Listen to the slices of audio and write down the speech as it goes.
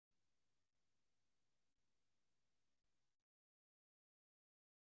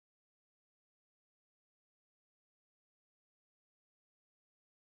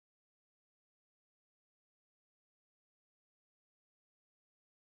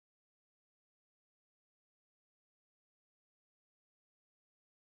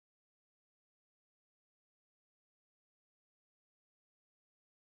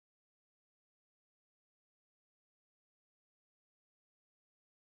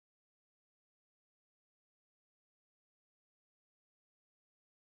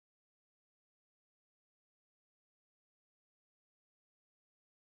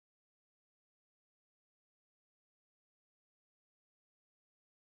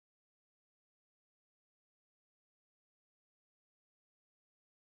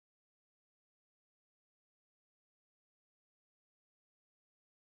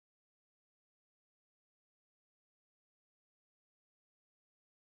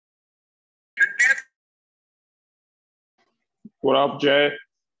What up, Jay?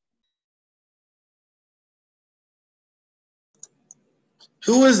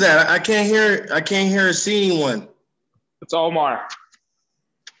 Who is that? I can't hear. I can't hear or see anyone. It's Omar.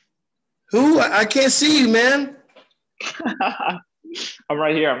 Who? I can't see you, man. I'm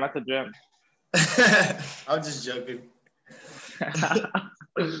right here. I'm at the gym. I'm just joking.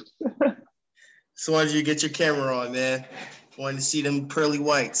 So why did you get your camera on, man? Wanted to see them pearly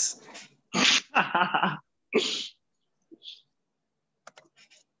whites.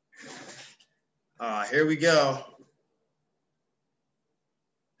 Here we go.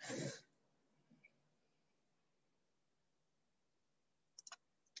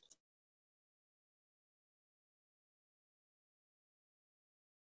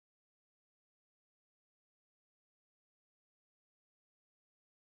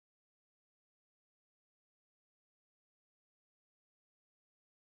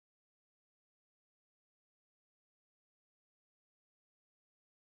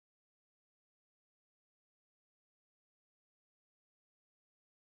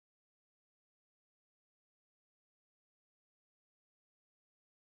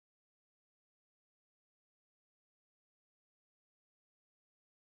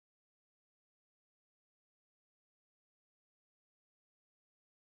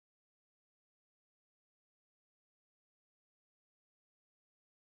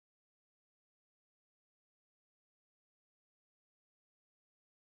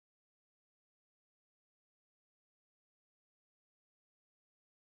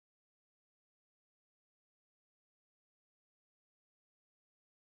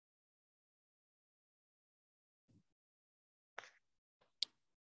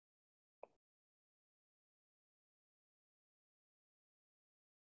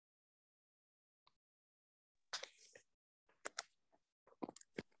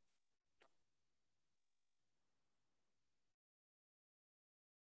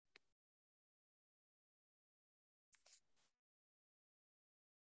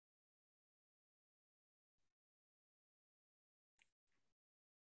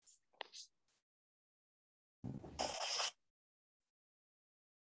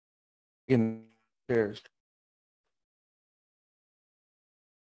 Cheers.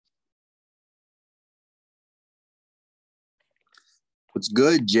 What's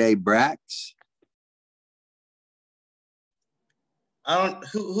good, Jay Brax? I don't.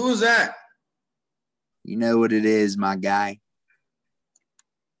 Who's that? You know what it is, my guy.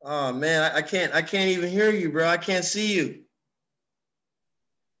 Oh man, I can't even hear you, bro. I can't see you.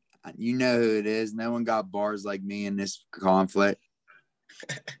 You know who it is. No one got bars like me in this conflict.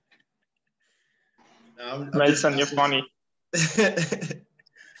 Mason, you're funny.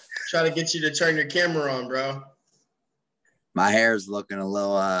 Try to get you to turn your camera on, bro. My hair's looking a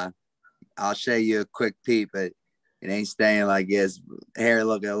little, I'll show you a quick peep, but it ain't staying like this. Hair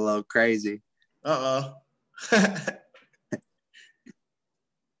looking a little crazy. That's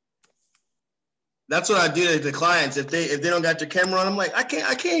what I do to the clients. If they don't got your camera on, I'm like, I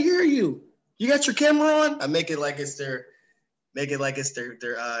can't hear you. You got your camera on? I make it like it's their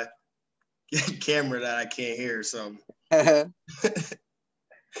camera that I can't hear or something. What's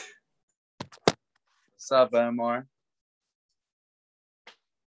up, Omar?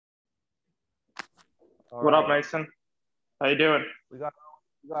 What up, Mason? How you doing? We got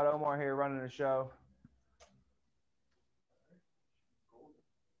Omar here running the show.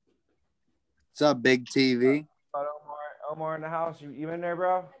 What's up, Big TV? Got Omar in the house. You in there,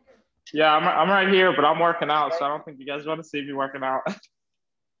 bro? Yeah, I'm right here, but I'm working out, so I don't think you guys want to see me working out.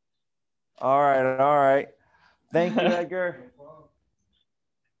 All right. Thank you, Edgar.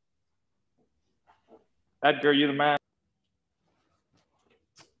 Edgar, you the man.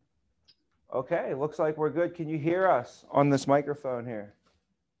 Okay, looks like we're good. Can you hear us on this microphone here?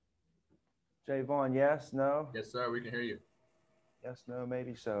 Jay Vaughn, yes, no? Yes, sir. We can hear you. Yes, no,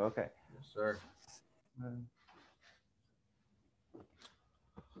 maybe so. Okay. Yes, sir.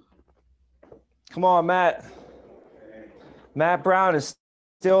 Come on, Matt. Matt Brown is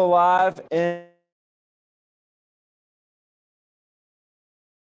still alive. And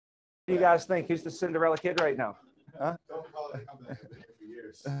what do you guys think? Who's the Cinderella kid right now? Huh?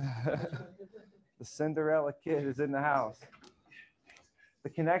 The Cinderella kid is in the house. The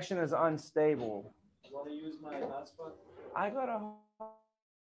connection is unstable. You want to use my hotspot? I got a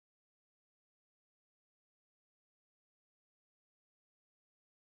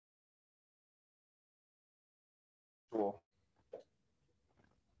cool.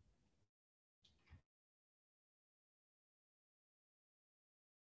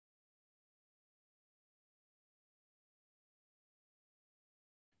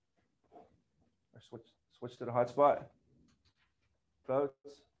 Switch to the hotspot. Boats?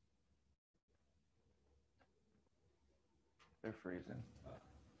 They're freezing.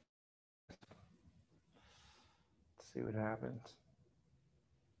 Let's see what happens.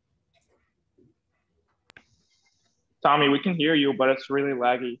 Tommy, we can hear you, but it's really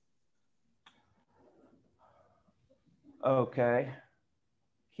laggy. Okay.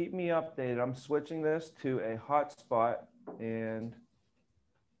 Keep me updated. I'm switching this to a hotspot and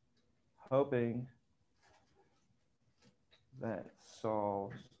hoping that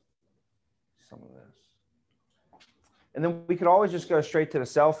solves some of this. And then we could always just go straight to the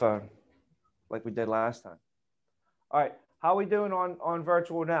cell phone like we did last time. All right. How are we doing on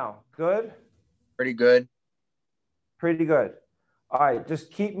virtual now? Good? Pretty good. Pretty good. All right.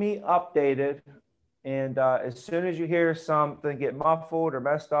 Just keep me updated. And as soon as you hear something get muffled or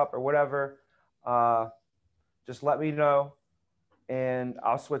messed up or whatever, just let me know. And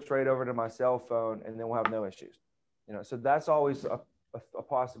I'll switch right over to my cell phone and then we'll have no issues. You know, so that's always a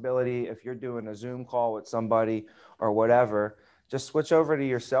possibility. If you're doing a Zoom call with somebody or whatever, just switch over to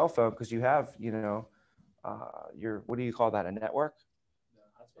your cell phone because you have, you know, your, what do you call that? A network?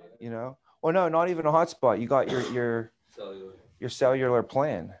 You know? Well, no, not even a hotspot. You got your cellular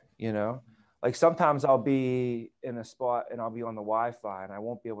plan, you know? Like sometimes I'll be in a spot and I'll be on the Wi-Fi and I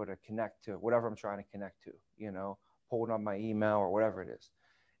won't be able to connect to whatever I'm trying to connect to, you know, holding on my email or whatever it is.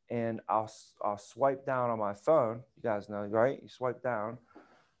 And I'll swipe down on my phone. You guys know, right? You swipe down.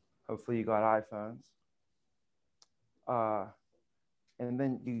 Hopefully you got iPhones. And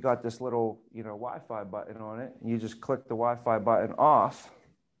then you got this little, you know, Wi-Fi button on it. And you just click the Wi-Fi button off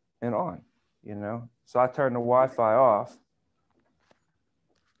and on, you know? So I turn the Wi-Fi off.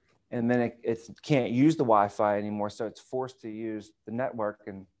 And then it can't use the Wi-Fi anymore. So it's forced to use the network.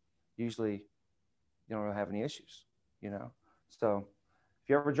 And usually you don't really have any issues, you know? So if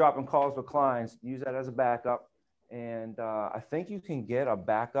you're ever dropping calls with clients, use that as a backup. And I think you can get a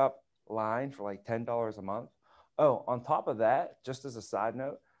backup line for like $10 a month. Oh, on top of that, just as a side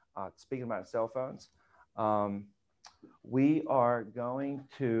note, speaking about cell phones, we are going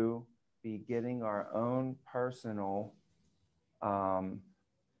to be getting our own personal, let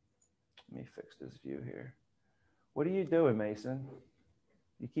me fix this view here. What are you doing, Mason?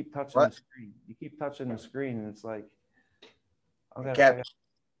 You keep touching the screen. You keep touching the screen and it's like,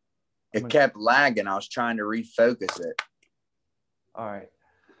 It kept lagging. I was trying to refocus it. All right.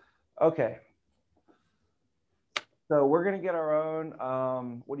 Okay. So we're going to get our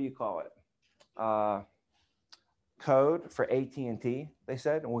own, what do you call it? Code for AT&T, they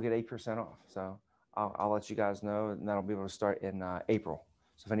said, and we'll get 8% off. So I'll let you guys know, and that'll be able to start in April.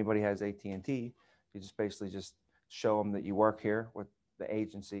 So if anybody has AT&T, you just basically just show them that you work here with the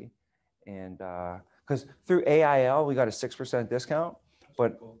agency. And because through AIL, we got a 6% discount,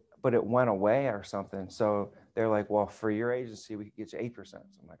 but it went away or something. So they're like, well, for your agency, we could get you 8%. So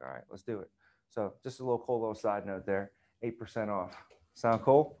I'm like, all right, let's do it. So just a little cool little side note there, 8% off. Sound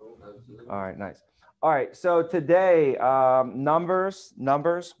cool? All right, nice. All right, so today, numbers,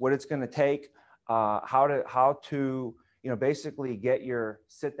 what it's gonna take, how to, you know, basically get your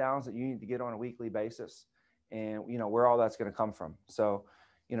sit downs that you need to get on a weekly basis and, you know, where all that's gonna come from. So,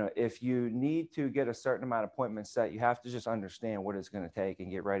 you know, if you need to get a certain amount of appointments set, you have to just understand what it's gonna take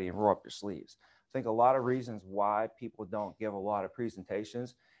and get ready and roll up your sleeves. I think a lot of reasons why people don't give a lot of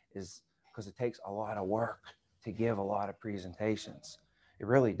presentations is because it takes a lot of work to give a lot of presentations. It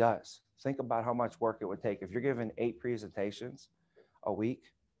really does. Think about how much work it would take. If you're giving 8 presentations a week,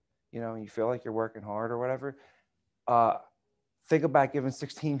 you know, and you feel like you're working hard or whatever, think about giving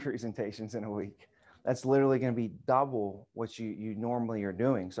 16 presentations in a week. That's literally going to be double what you normally are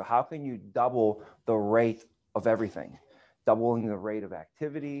doing. So how can you double the rate of everything? Doubling the rate of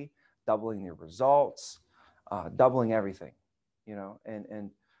activity, doubling your results, doubling everything, you know, and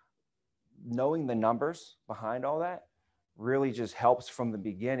knowing the numbers behind all that really just helps from the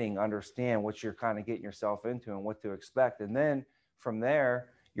beginning understand what you're kind of getting yourself into and what to expect. And then from there,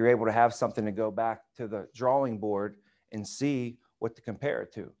 you're able to have something to go back to the drawing board and see what to compare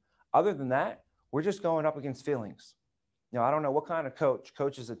it to. Other than that, we're just going up against feelings. You know, I don't know what kind of coach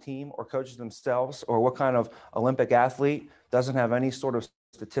coaches a team or coaches themselves, or what kind of Olympic athlete doesn't have any sort of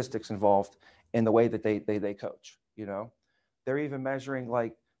statistics involved in the way that they coach. You know, they're even measuring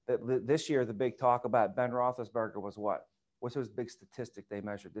like this year. The big talk about Ben Roethlisberger was what? What's his big statistic they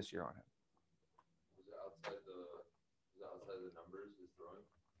measured this year on him? Was it outside the numbers he's throwing?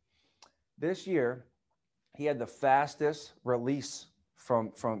 This year, he had the fastest release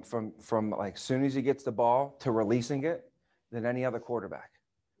from like soon as he gets the ball to releasing it than any other quarterback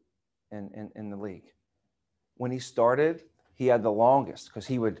in the league. When he started, he had the longest because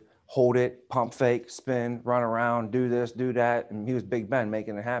he would hold it, pump fake, spin, run around, do this, do that. And he was Big Ben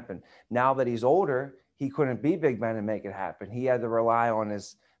making it happen. Now that he's older, he couldn't be Big Ben and make it happen. He had to rely on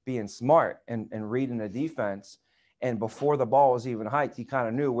his being smart and reading the defense. And before the ball was even hiked, he kind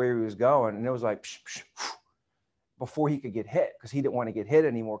of knew where he was going. And it was like, psh, psh, psh, before he could get hit, because he didn't want to get hit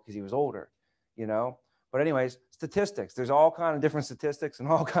anymore because he was older, you know? But anyways, statistics, there's all kind of different statistics and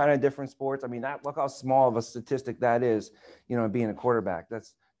all kind of different sports. I mean, look how small of a statistic that is, you know, being a quarterback.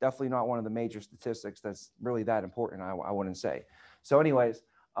 That's definitely not one of the major statistics that's really that important, I wouldn't say. So anyways,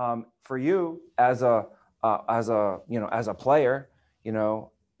 for you as a player, you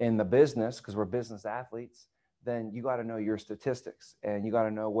know, in the business, because we're business athletes, then you got to know your statistics and you got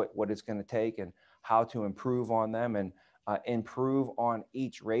to know what it's going to take and how to improve on them and improve on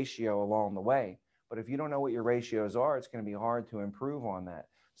each ratio along the way. But if you don't know what your ratios are, it's going to be hard to improve on that.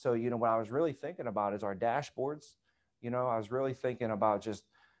 So, you know, what I was really thinking about is our dashboards. You know, I was really thinking about just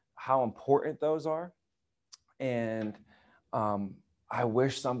how important those are. And I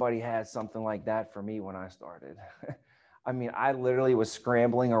wish somebody had something like that for me when I started. I mean, I literally was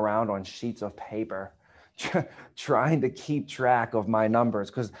scrambling around on sheets of paper trying to keep track of my numbers.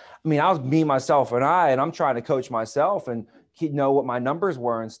 Because, I mean, I was me, myself, and I'm trying to coach myself and know what my numbers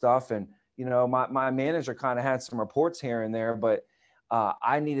were and stuff. And, you know, my manager kind of had some reports here and there, but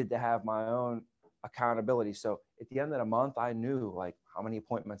I needed to have my own accountability. So at the end of the month, I knew like how many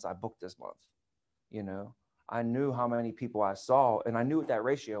appointments I booked this month. You know, I knew how many people I saw and I knew what that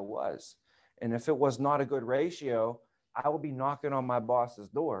ratio was. And if it was not a good ratio, I would be knocking on my boss's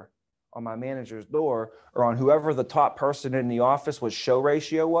door, on my manager's door, or on whoever the top person in the office was show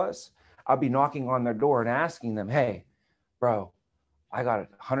ratio was. I'd be knocking on their door and asking them, hey, bro, I got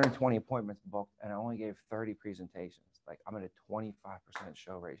 120 appointments booked and I only gave 30 presentations. Like I'm at a 25%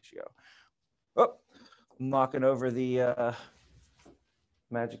 show ratio. Oh, I'm knocking over the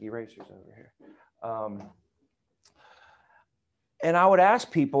magic erasers over here. And I would ask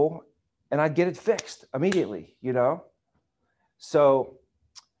people and I'd get it fixed immediately, you know? So,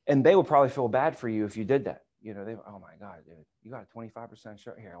 and they would probably feel bad for you if you did that. You know, oh my God, dude, you got a 25%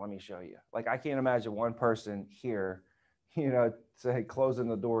 show here. Let me show you. Like, I can't imagine one person here, you know, say closing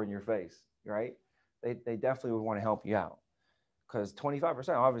the door in your face, right? They definitely would want to help you out because 25%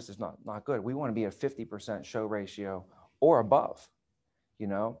 obviously is not good. We want to be a 50% show ratio or above, you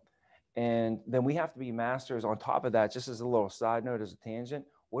know? And then we have to be masters on top of that. Just as a little side note, as a tangent,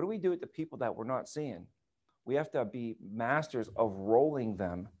 what do we do with the people that we're not seeing? We have to be masters of rolling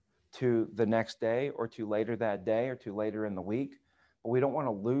them to the next day or to later that day or to later in the week, but we don't want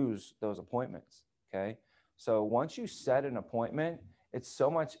to lose those appointments, okay? So once you set an appointment, it's so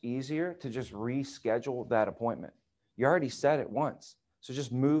much easier to just reschedule that appointment. You already set it once, so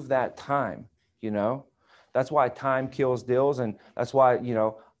just move that time, you know? That's why time kills deals, and that's why, you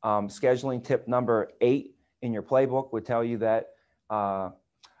know, scheduling tip number 8 in your playbook would tell you that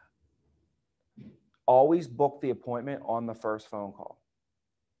always book the appointment on the first phone call.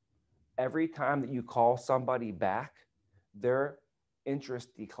 Every time that you call somebody back, their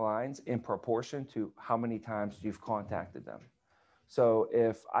interest declines in proportion to how many times you've contacted them. So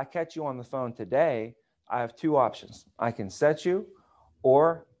if I catch you on the phone today, I have 2 options. I can set you,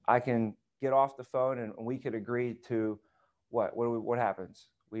 or I can get off the phone and we could agree to what happens?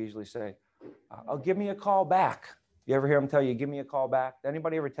 We usually say, oh, give me a call back. You ever hear them tell you, give me a call back?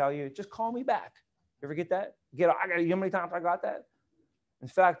 Anybody ever tell you, just call me back? You ever get that? You know how many times I got that? In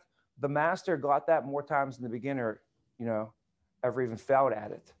fact, the master got that more times than the beginner, you know, ever even failed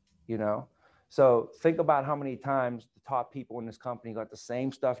at it, you know? So think about how many times the top people in this company got the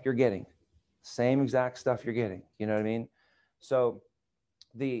same stuff you're getting, same exact stuff you're getting, you know what I mean? So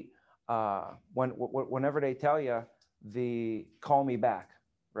whenever they tell you call me back,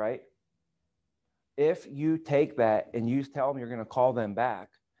 right? If you take that and you tell them you're going to call them back,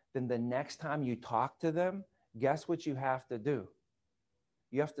 then the next time you talk to them, guess what you have to do?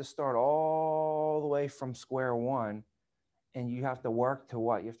 You have to start all the way from square one, and you have to work to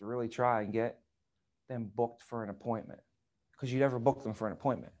what? You have to really try and get them booked for an appointment, because you never booked them for an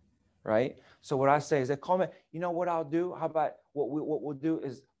appointment, right? So what I say is that call me. You know what I'll do? How about what we'll do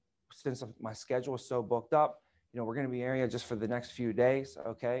is, since my schedule is so booked up, you know, we're going to be in area just for the next few days,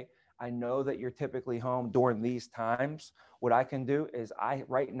 okay? I know that you're typically home during these times. What I can do is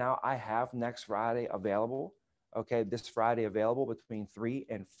right now I have next Friday available, okay? This Friday available between 3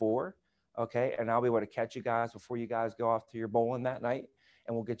 and 4, okay? And I'll be able to catch you guys before you guys go off to your bowling that night,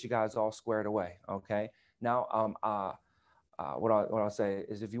 and we'll get you guys all squared away, okay? Now, what I'll say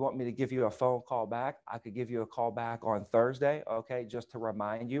is, if you want me to give you a phone call back, I could give you a call back on Thursday, okay, just to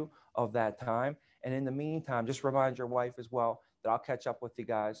remind you of that time. And in the meantime, just remind your wife as well that I'll catch up with you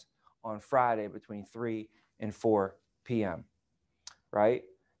guys on Friday between 3 and 4 p.m. Right?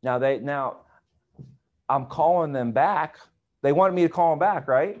 Now I'm calling them back. They want me to call them back,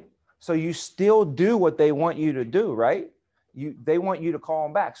 right? So you still do what they want you to do, right? They want you to call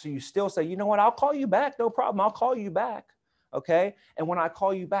them back. So you still say, you know what, I'll call you back. No problem. I'll call you back. Okay. And when I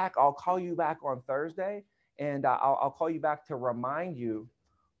call you back, I'll call you back on Thursday, and I'll call you back to remind you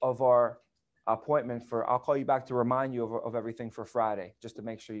of our appointment I'll call you back to remind you of everything for Friday, just to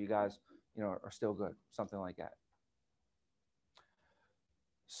make sure you guys, are still good, something like that.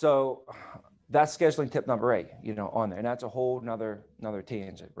 So that's scheduling tip number 8, on there. And that's a whole another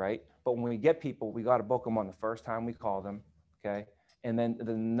tangent, right? But when we get people, we got to book them on the first time we call them. Okay. And then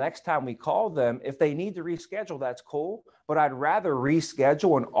the next time we call them, if they need to reschedule, that's cool. But I'd rather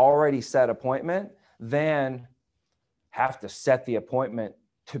reschedule an already set appointment than have to set the appointment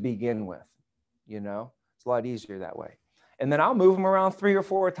to begin with. It's a lot easier that way. And then I'll move them around 3 or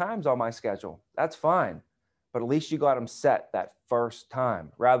 4 times on my schedule. That's fine. But at least you got them set that first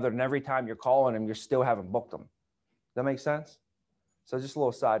time, rather than every time you're calling them, you still haven't booked them. Does that make sense? So just a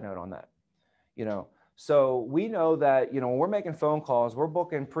little side note on that. So we know that, when we're making phone calls, we're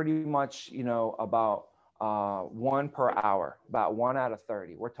booking pretty much, about 1 per hour, about 1 out of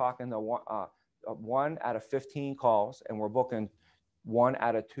 30. We're talking the 1 out of 15 calls, and we're booking 1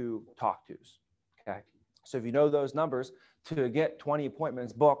 out of 2 talk tos. Okay. So if you know those numbers, to get 20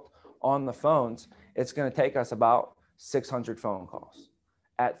 appointments booked on the phones, it's going to take us about 600 phone calls.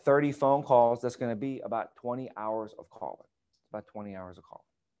 At 30 phone calls, that's going to be about 20 hours of calling. About 20 hours of calling.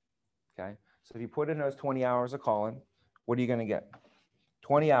 Okay. So if you put in those 20 hours of calling, what are you going to get?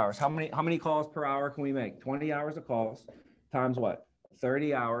 20 hours. How many calls per hour can we make? 20 hours of calls times what?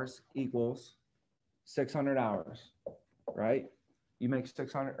 30 hours equals 600 hours, right? You make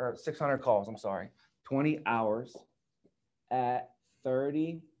 600 calls, I'm sorry. 20 hours at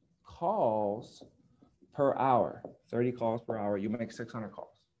 30 calls per hour. 30 calls per hour, you make 600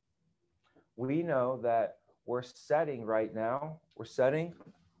 calls. We know that we're setting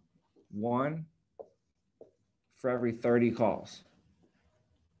 1 for every 30 calls.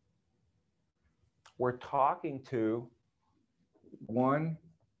 We're talking to 1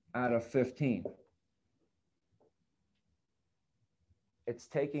 out of 15. It's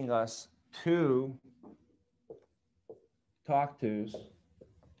taking us 2 talk tos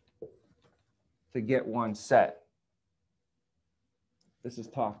to get 1 set. This is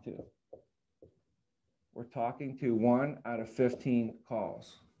talk to. We're talking to 1 out of 15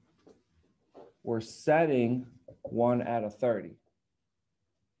 calls. We're setting 1 out of 30.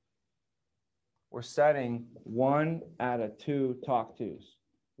 We're setting 1 out of 2 talk tos.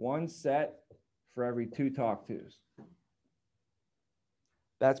 1 set for every 2 talk tos.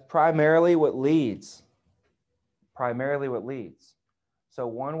 That's primarily what leads. So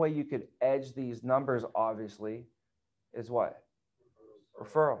one way you could edge these numbers, obviously, is what?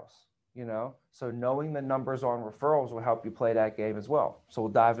 Referrals, So knowing the numbers on referrals will help you play that game as well. So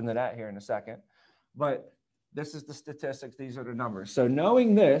we'll dive into that here in a second. But this is the statistics. These are the numbers. So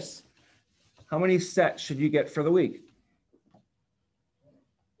knowing this, how many sets should you get for the week?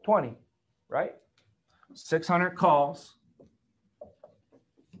 20, right? 600 calls,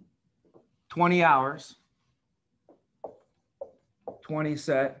 20 hours, 20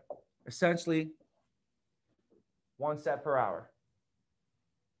 set, essentially 1 set per hour.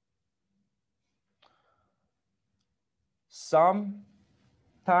 Sometimes,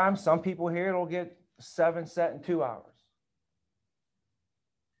 some people here, it'll get 7 set in 2 hours.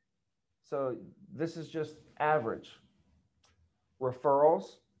 So this is just average.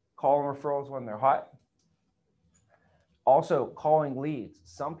 Referrals, calling referrals when they're hot. Also calling leads.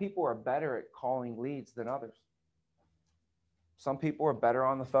 Some people are better at calling leads than others. Some people are better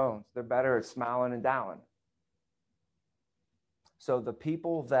on the phones. They're better at smiling and dialing. So the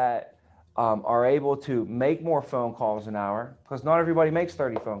people that are able to make more phone calls an hour, because not everybody makes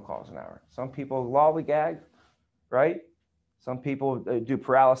 30 phone calls an hour. Some people lollygag, right? Some people do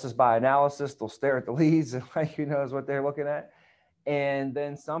paralysis by analysis. They'll stare at the leads and who knows what they're looking at. And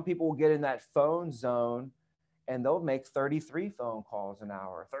then some people will get in that phone zone and they'll make 33 phone calls an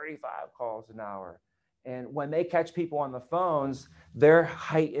hour, 35 calls an hour. And when they catch people on the phones, their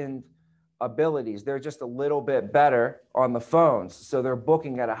heightened abilities, they're just a little bit better on the phones. So they're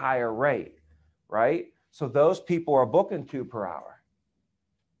booking at a higher rate, right? So those people are booking 2 per hour.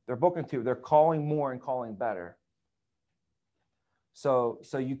 They're booking 2, they're calling more and calling better. So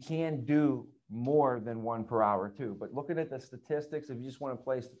you can do more than 1 per hour too. But looking at the statistics, if you just want to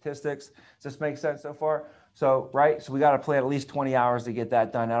play statistics, does this make sense so far? So, right, so we got to play at least 20 hours to get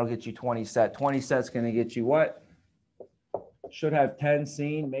that done. That'll get you 20 set. 20 sets going to get you what? should have 10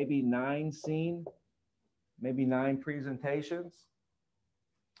 seen, maybe 9 seen, maybe 9 presentations.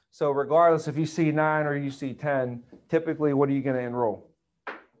 So regardless if you see 9 or you see 10, typically what are you going to enroll?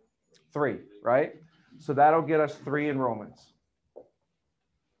 3, right? So that'll get us 3 enrollments.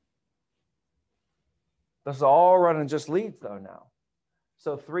 This is all running just leads though now.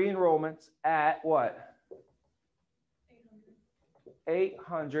 So 3 enrollments at what?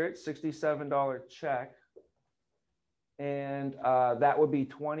 $867 check. And that would be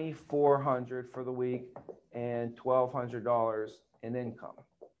 $2,400 for the week and $1,200 in income.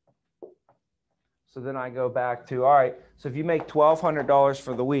 So then I go back to, all right, so if you make $1,200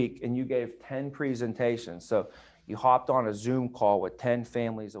 for the week and you gave 10 presentations, so you hopped on a Zoom call with 10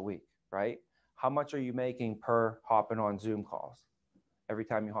 families a week, right? How much are you making per hopping on Zoom calls? Every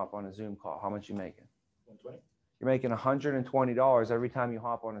time you hop on a Zoom call, how much are you making? 120. You're making $120 every time you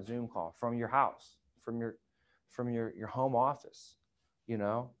hop on a Zoom call from your house, from your home office, you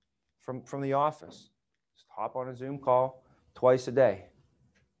know, from the office. Just hop on a Zoom call twice a day,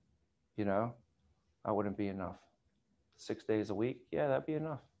 you know. That wouldn't be enough. 6 days a week? Yeah, that'd be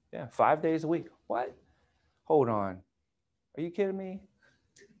enough. Yeah, 5 days a week. What? Hold on. Are you kidding me?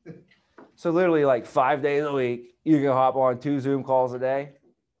 So literally like 5 days a week, you can hop on 2 Zoom calls a day.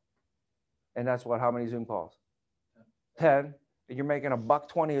 And that's what, how many Zoom calls? 10. And you're making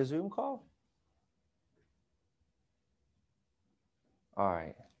 $120 a Zoom call? All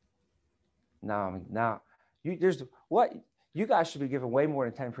right. Now, you guys should be giving way more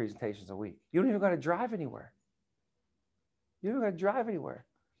than 10 presentations a week. You don't even got to drive anywhere. You don't got to drive anywhere.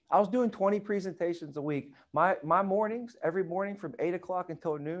 I was doing 20 presentations a week. My mornings, every morning from 8 o'clock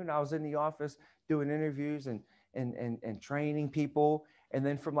until noon, I was in the office doing interviews and training people. And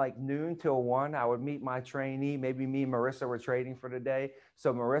then from like noon till 1, I would meet my trainee. Maybe me and Marissa were trading for the day.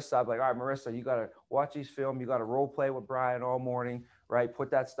 So Marissa, I'd be like, all right, Marissa, you got to watch these film. You got to role play with Brian all morning, right? Put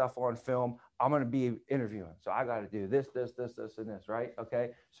that stuff on film. I'm going to be interviewing. So I got to do this, and this, right? Okay.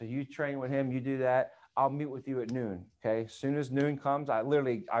 So you train with him, you do that. I'll meet with you at noon. Okay. As soon as noon comes, I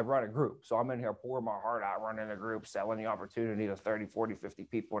run a group. So I'm in here pouring my heart out, running a group, selling the opportunity to 30, 40, 50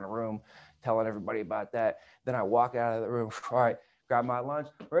 people in a room, telling everybody about that. Then I walk out of the room. All right. Grab my lunch.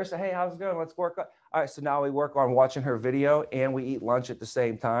 Marissa, hey, how's it going? Let's work. All right. So now we work on watching her video and we eat lunch at the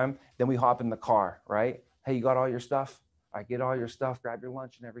same time. Then we hop in the car, right? Hey, you got all your stuff? All right, get all your stuff, grab your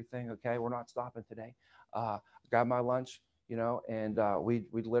lunch and everything. Okay. We're not stopping today. Grab my lunch, you know, and we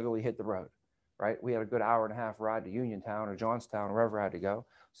literally hit the road, right? We had a good hour and a half ride to Uniontown or Johnstown, wherever I had to go.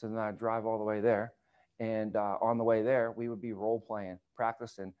 So then I'd drive all the way there. And on the way there, we would be role playing,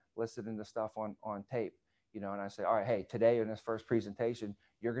 practicing, listening to stuff on tape. You know, and I say, all right, hey, today in this first presentation,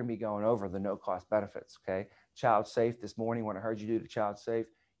 you're going to be going over the no cost benefits. Okay. Child safe this morning, when I heard you do the child safe,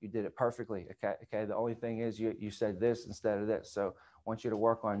 you did it perfectly. Okay. The only thing is you said this instead of this. So I want you to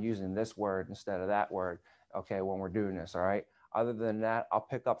work on using this word instead of that word. Okay. When we're doing this. All right. Other than that, I'll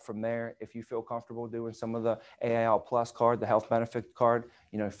pick up from there. If you feel comfortable doing some of the AIL Plus card, the health benefit card,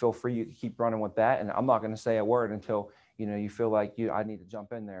 you know, feel free, you can keep running with that. And I'm not going to say a word until, you know, you feel like I need to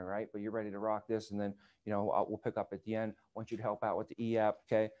jump in there. Right. But you're ready to rock this. And then, you know, we'll pick up at the end. I want you to help out with the EAP.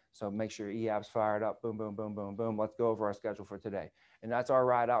 Okay. So make sure your EAP's fired up. Boom, boom, boom, boom, boom. Let's go over our schedule for today. And that's our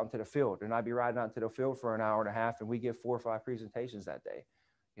ride out into the field. And I'd be riding out into the field for an hour and a half. And we give 4 or 5 presentations that day,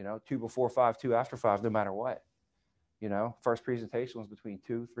 you know, 2 before 5, 2 after 5, no matter what. You know, first presentation was between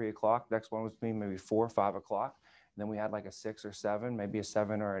 2, 3 o'clock. Next one was between maybe 4, 5 o'clock. And then we had like a 6 or 7, maybe a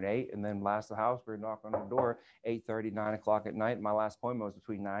 7 or an 8. And then last of the house, we were knocking on the door 8:30, 9 o'clock at night. My last appointment was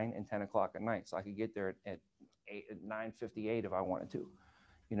between 9 and 10 o'clock at night. So I could get there at 9:58 if I wanted to,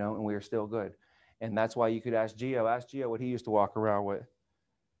 you know, and we were still good. And that's why you could ask Gio what he used to walk around with.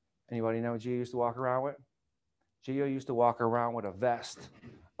 Anybody know what Gio used to walk around with? Gio used to walk around with a vest,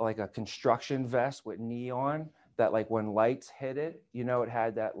 like a construction vest with neon that, like, when lights hit it, you know, it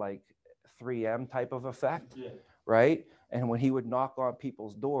had that like 3M type of effect, yeah. Right? And when he would knock on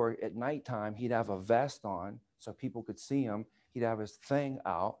people's door at nighttime, he'd have a vest on so people could see him. He'd have his thing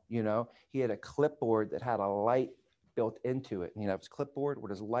out, you know. He had a clipboard that had a light built into it. And he'd have his clipboard with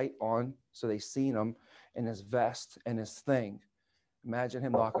his light on so they seen him, and his vest and his thing. Imagine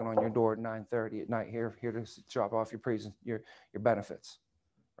him knocking on your door at 9:30 at night, here to drop off your benefits,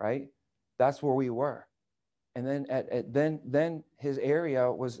 right? That's where we were. And then then his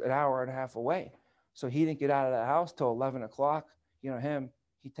area was an hour and a half away. So he didn't get out of the house till 11 o'clock. You know,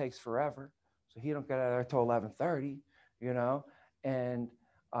 he takes forever. So he don't get out of there till 11:30, you know, and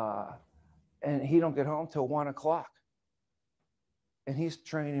he don't get home till 1 o'clock. And he's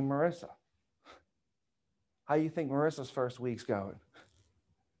training Marissa. How do you think Marissa's first week's going?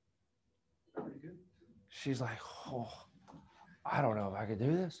 Pretty good. She's like, oh, I don't know if I could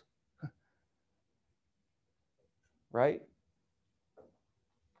do this. Right?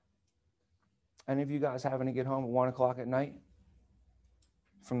 Any of you guys having to get home at 1 o'clock at night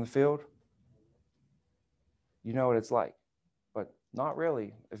from the field? You know what it's like, but not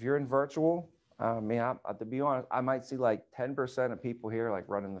really. If you're in virtual, to be honest, I might see like 10% of people here like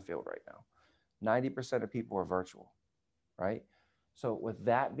running the field right now. 90% of people are virtual, right? So with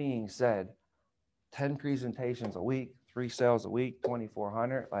that being said, 10 presentations a week, 3 sales a week,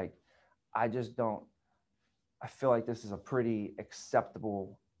 2,400, like I feel like this is a pretty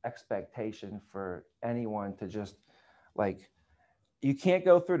acceptable expectation for anyone to just like, you can't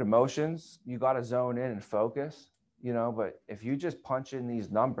go through the motions. You got to zone in and focus, but if you just punch in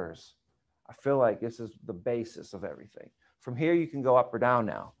these numbers, I feel like this is the basis of everything. From here, you can go up or down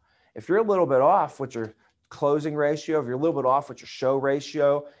now. If you're a little bit off with your closing ratio, if you're a little bit off with your show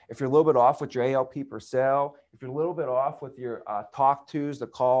ratio, if you're a little bit off with your ALP per sale, if you're a little bit off with your talk tos, the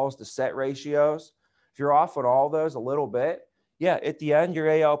calls, the set ratios, if you're off on all those a little bit, yeah, at the end, your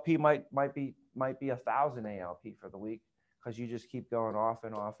ALP might be 1,000 ALP for the week because you just keep going off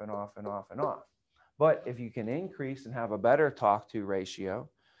and off and off and off and off. But if you can increase and have a better talk to ratio,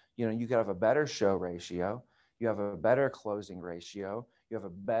 you can have a better show ratio, you have a better closing ratio, you have a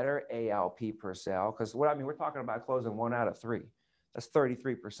better ALP per sale. Because we're talking about closing 1 out of 3. That's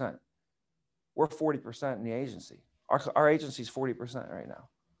 33%. We're 40% in the agency. Our agency is 40% right now.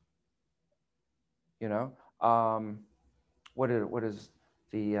 What is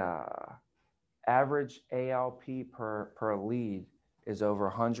the average ALP per lead is over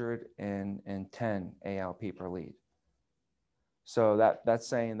 110 ALP per lead. So that's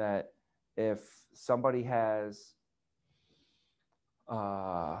saying that if somebody has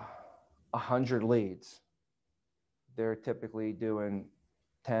 100 leads, they're typically doing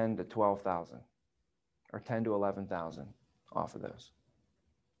 10 to 12,000 or 10 to 11,000 off of those,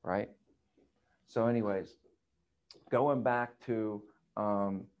 right? So anyways, going back to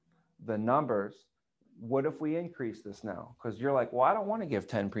the numbers, what if we increase this now? Because you're like, well, I don't want to give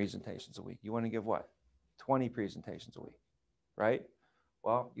 10 presentations a week. You want to give what? 20 presentations a week, right?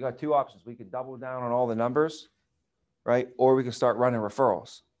 Well, you got 2 options. We could double down on all the numbers, right? Or we can start running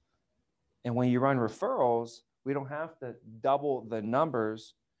referrals. And when you run referrals, we don't have to double the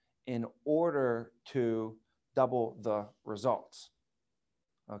numbers in order to double the results,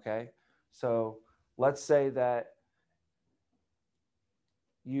 okay? So let's say that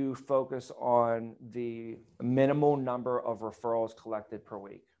you focus on the minimal number of referrals collected per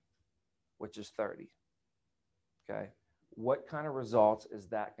week, which is 30, okay? What kind of results is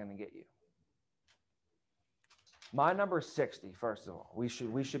that going to get you? My number is 60, first of all. We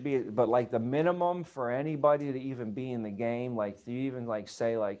should be, but like the minimum for anybody to even be in the game, like to even like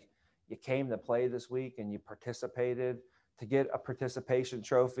say like you came to play this week and you participated, to get a participation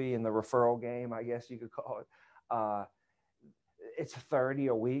trophy in the referral game, I guess you could call it. It's 30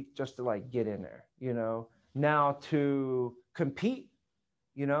 a week just to like get in there, Now to compete,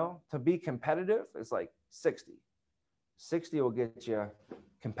 to be competitive, it's like 60. 60 will get you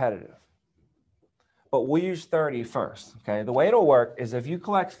competitive. But we'll use 30 first, okay? The way it'll work is if you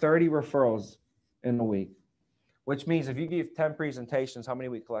collect 30 referrals in a week, which means if you give 10 presentations, how many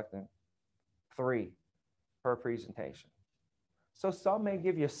are we collecting? 3 per presentation. So some may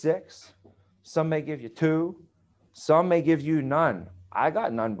give you 6, some may give you 2, some may give you none. I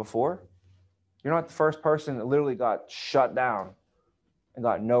got none before. You're not the first person that literally got shut down and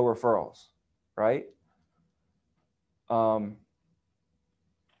got no referrals, right?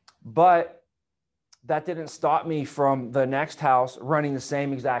 But that didn't stop me from the next house running the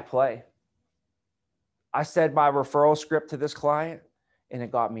same exact play. I said my referral script to this client and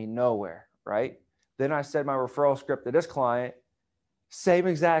it got me nowhere, right? Then I said my referral script to this client, same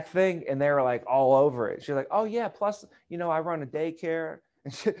exact thing. And they were like all over it. She's like, oh yeah, plus, I run a daycare.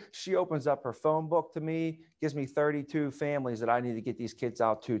 And she opens up her phone book to me, gives me 32 families that I need to get these kids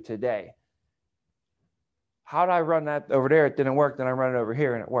out to today. How did I run that over there? It didn't work. Then I run it over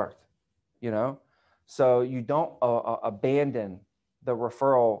here and it worked, So you don't abandon the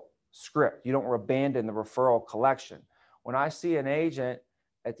referral script. You don't abandon the referral collection. When I see an agent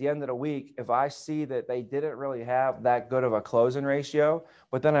at the end of the week, if I see that they didn't really have that good of a closing ratio,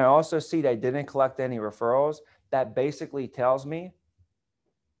 but then I also see they didn't collect any referrals, that basically tells me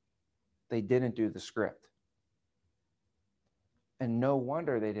they didn't do the script. And no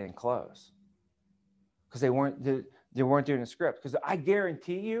wonder they didn't close, because they weren't doing the script. Because I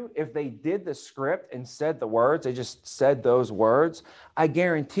guarantee you, if they did the script and said the words, they just said those words, I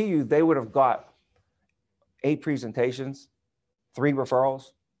guarantee you they would have got 8 presentations, 3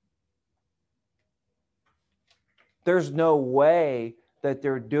 referrals. There's no way that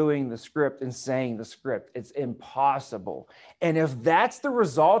they're doing the script and saying the script. It's impossible. And if that's the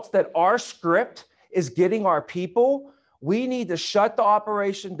results that our script is getting our people, we need to shut the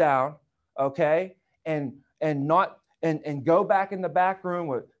operation down, okay? And go back in the back room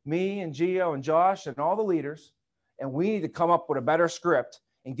with me and Gio and Josh and all the leaders, and we need to come up with a better script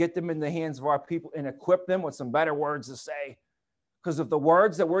and get them in the hands of our people and equip them with some better words to say. Because if the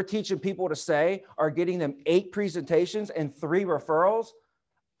words that we're teaching people to say are getting them 8 presentations and 3 referrals,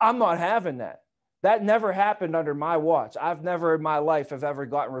 I'm not having that. That never happened under my watch. I've never in my life have ever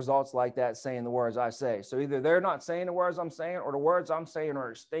gotten results like that saying the words I say. So either they're not saying the words I'm saying, or the words I'm saying are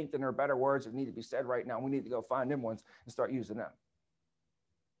extinct and they're better words that need to be said right now. We need to go find them ones and start using them.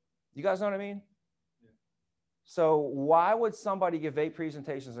 You guys know what I mean? Yeah. So why would somebody give 8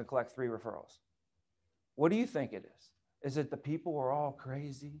 presentations and collect 3 referrals? What do you think it is? Is it the people are all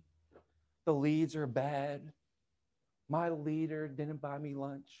crazy? The leads are bad? My leader didn't buy me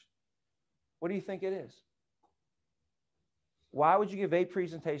lunch? What do you think it is? Why would you give 8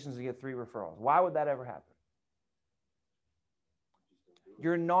 presentations and get 3 referrals? Why would that ever happen?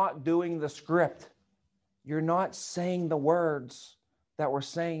 You're not doing the script. You're not saying the words that we're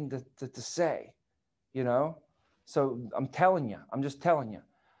saying to say, you know? So I'm telling you, I'm just telling you.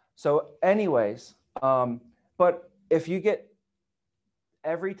 So anyways, but if you get,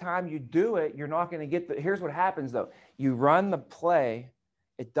 every time you do it, you're not going to get here's what happens though. You run the play,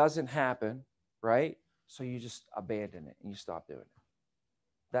 it doesn't happen, right? So you just abandon it and you stop doing it.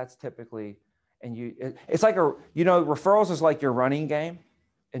 That's typically, and it's like referrals is like your running game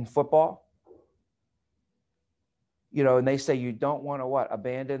in football. You know, and they say you don't want to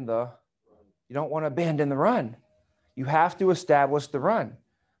you don't want to abandon the run. You have to establish the run.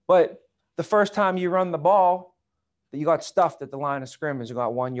 But the first time you run the ball, that you got stuffed at the line of scrimmage, you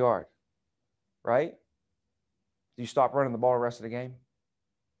got 1 yard, right? Do you stop running the ball the rest of the game?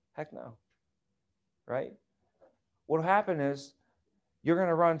 Heck no, right? What'll happen is you're going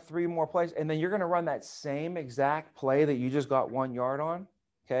to run 3 more plays, and then you're going to run that same exact play that you just got 1 yard on,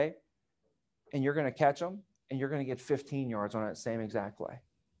 okay? And you're going to catch them, and you're going to get 15 yards on that same exact play,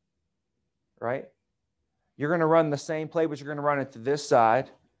 right? You're going to run the same play, but you're going to run it to this side.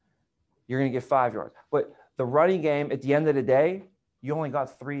 You're going to get 5 yards. But the running game, at the end of the day, you only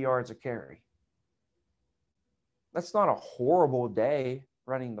got 3 yards of carry. That's not a horrible day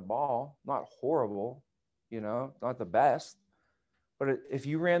running the ball. Not horrible, you know, not the best. But if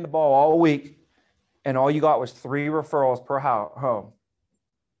you ran the ball all week and all you got was 3 referrals per home,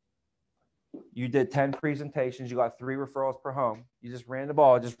 you did 10 presentations, you got 3 referrals per home. You just ran the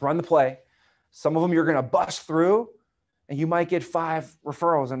ball, just run the play. Some of them you're going to bust through, and you might get 5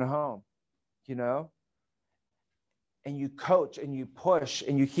 referrals in a home, you know? And you coach and you push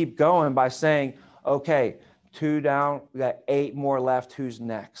and you keep going by saying, okay, 2 down, we got 8 more left, who's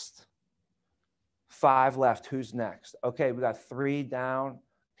next? 5 left, who's next? Okay, we got 3 down,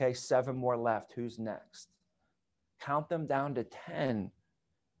 okay, 7 more left, who's next? Count them down to 10,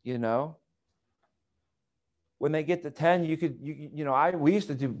 you know? When they get to 10, we used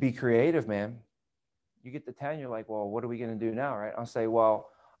to be creative, man. You get to 10, you're like, well, what are we going to do now, right? I'll say, well,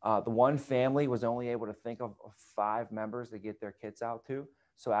 the one family was only able to think of 5 members to get their kits out to.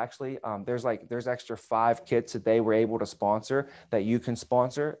 So actually, there's extra 5 kits that they were able to sponsor that you can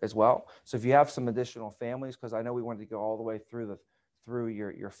sponsor as well. So if you have some additional families, because I know we wanted to go all the way through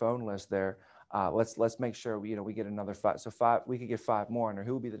your phone list there, let's make sure we get another 5. So 5, we could get 5 more, and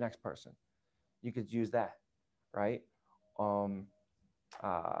who would be the next person? You could use that, right?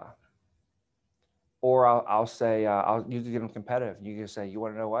 Or I'll say, you can get them competitive. You can say, you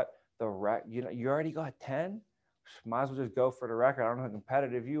want to know what? You already got 10? Might as well just go for the record. I don't know how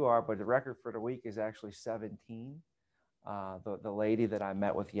competitive you are, but the record for the week is actually 17. The lady that I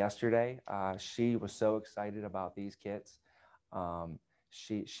met with yesterday, she was so excited about these kits.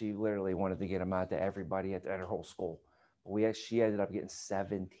 She literally wanted to get them out to everybody at her whole school. She ended up getting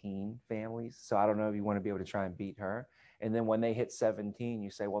 17 families. So I don't know if you want to be able to try and beat her. And then when they hit 17,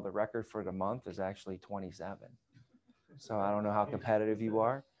 you say, well, the record for the month is actually 27. So I don't know how competitive you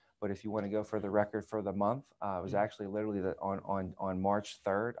are, but if you want to go for the record for the month, it was actually literally on March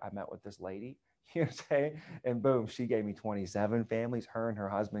 3rd, I met with this lady, you know what I'm saying? And boom, she gave me 27 families, her and her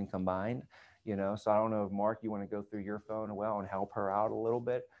husband combined, you know? So I don't know if Mark, you want to go through your phone as well and help her out a little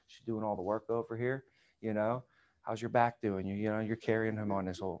bit. She's doing all the work over here, you know? How's your back doing? You're carrying him on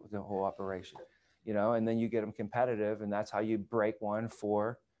the whole operation. You know, and then you get them competitive, and that's how you break one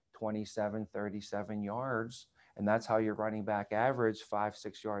for 27, 37 yards. And that's how your running back average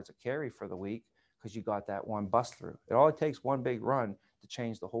 5-6 yards of carry for the week, because you got that one bust through. It only takes one big run to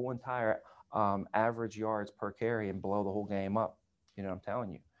change the whole entire average yards per carry and blow the whole game up. You know what I'm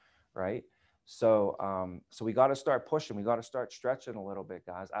telling you, right? So, so we got to start pushing. We got to start stretching a little bit,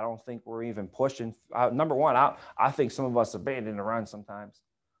 guys. I don't think we're even pushing. Number one, I think some of us abandon the run sometimes.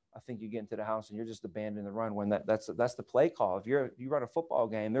 I think you get into the house and you're just abandoning the run when that's the play call. If you run a football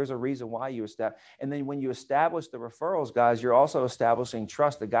game, there's a reason why you establish. And then when you establish the referrals, guys, you're also establishing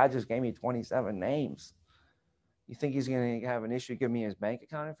trust. The guy just gave me 27 names. You think he's going to have an issue giving me his bank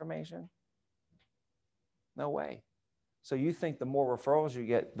account information? No way. So you think the more referrals you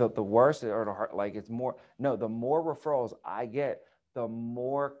get, the worse, or the hard, like it's more. No, the more referrals I get, the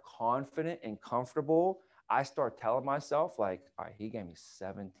more confident and comfortable I start telling myself, like, all right, he gave me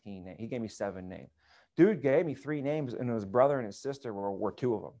 17 names. He gave me 7 names. Dude gave me 3 names, and his brother and his sister were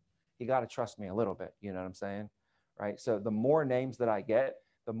 2 of them. He got to trust me a little bit. You know what I'm saying? Right. So the more names that I get,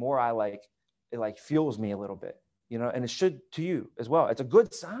 the more I like, it like fuels me a little bit, you know, and it should to you as well. It's a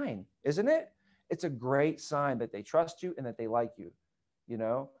good sign, isn't it? It's a great sign that they trust you and that they like you, you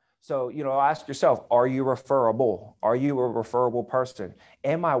know? So, you know, ask yourself, are you referable? Are you a referable person?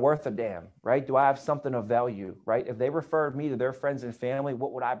 Am I worth a damn, right? Do I have something of value, right? If they referred me to their friends and family,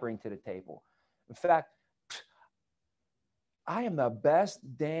 what would I bring to the table? In fact, I am the best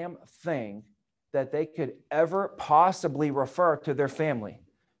damn thing that they could ever possibly refer to their family,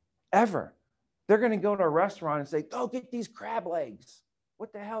 ever. They're going to go to a restaurant and say, go get these crab legs.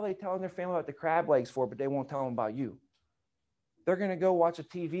 What the hell are they telling their family about the crab legs for, but they won't tell them about you? They're going to go watch a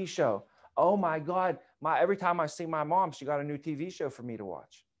TV show. Oh my God. Every time I see my mom, she got a new TV show for me to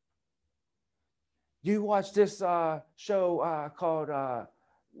watch. You watch this show called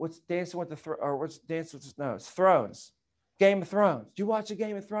what's Dancing with the it's Thrones. Game of Thrones. Do you watch the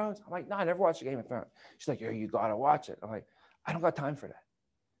Game of Thrones? I'm like, no, I never watched the Game of Thrones. She's like, yeah, you got to watch it. I'm like, I don't got time for that.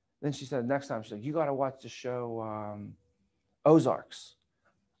 Then she said, next time, she's like, you got to watch the show Ozarks.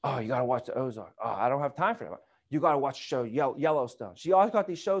 Oh, you got to watch the Ozarks. Oh, I don't have time for that. You got to watch the show Yellowstone. She always got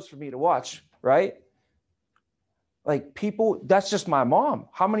these shows for me to watch, right? Like people, that's just my mom.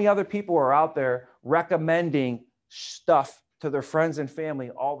 How many other people are out there recommending stuff to their friends and family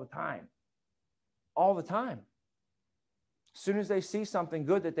all the time? All the time. As soon as they see something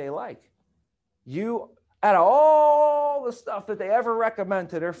good that they like, you, out of all the stuff that they ever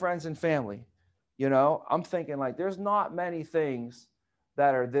recommend to their friends and family, you know, I'm thinking like there's not many things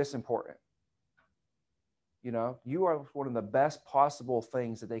that are this important. You know, you are one of the best possible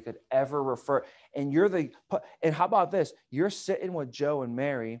things that they could ever refer. And and how about this? You're sitting with Joe and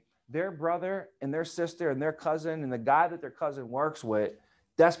Mary, their brother and their sister and their cousin, and the guy that their cousin works with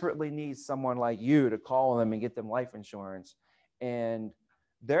desperately needs someone like you to call them and get them life insurance. And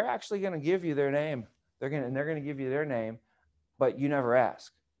they're actually going to give you their name. They're going to give you their name, but you never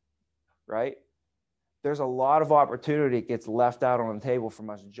ask, right? There's a lot of opportunity that gets left out on the table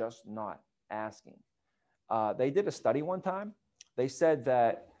from us just not asking. They did a study one time. They said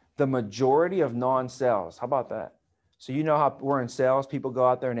that the majority of non-sales, how about that? So you know how we're in sales, people go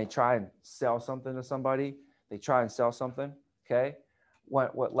out there and they try and sell something to somebody. They try and sell something, okay?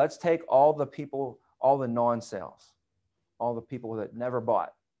 Let's take all the people, all the non-sales, all the people that never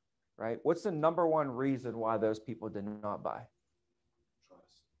bought, right? What's the number one reason why those people did not buy?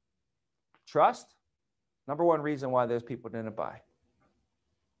 Trust? Number one reason why those people didn't buy.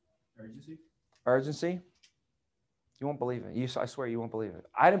 Urgency? You won't believe it. I swear you won't believe it.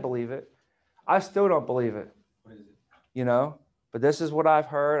 I didn't believe it. I still don't believe it. What is it? You know, but this is what I've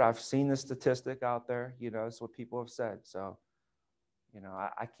heard. I've seen the statistic out there. You know, it's what people have said. So, you know,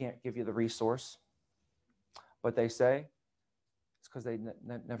 I can't give you the resource, but they say it's because they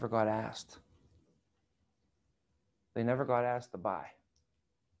never got asked. They never got asked to buy.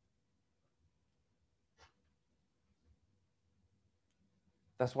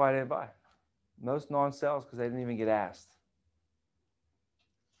 That's why I didn't buy. Most non-sales because they didn't even get asked.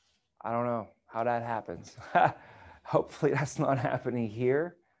 I don't know how that happens. Hopefully that's not happening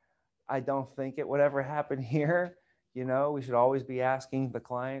here. I don't think it would ever happen here. You know, we should always be asking the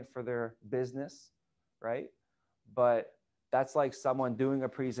client for their business, right? But that's like someone doing a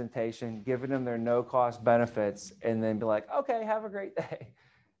presentation, giving them their no-cost benefits, and then be like, okay, have a great day,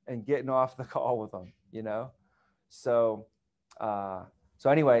 and getting off the call with them, you know? So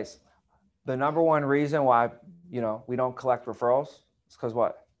anyways, the number one reason why, you know, we don't collect referrals is because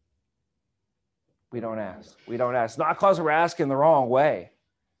what? We don't ask. We don't ask. Not because we're asking the wrong way.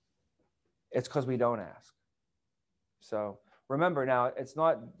 It's because we don't ask. So remember now, it's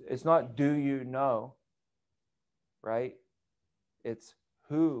not do you know, right? It's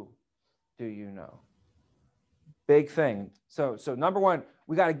who do you know? Big thing. So number one,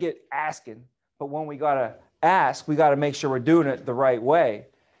 we got to get asking, but when we got to ask, we got to make sure we're doing it the right way.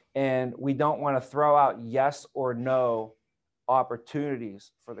 And we don't want to throw out yes or no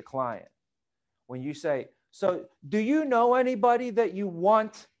opportunities for the client. When you say, so do you know anybody that you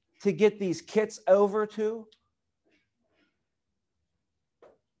want to get these kits over to?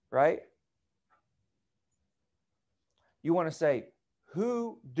 Right? You want to say,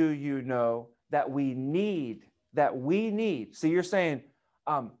 who do you know that we need? So you're saying,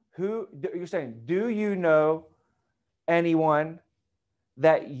 do you know anyone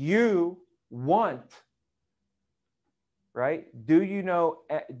that you want? Right? Do you know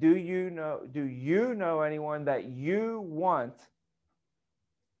anyone that you want,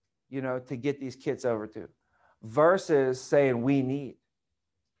 to get these kits over to, versus saying we need?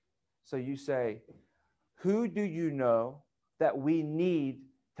 So you say, who do you know that we need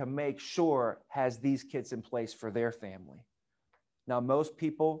to make sure has these kits in place for their family? Now, most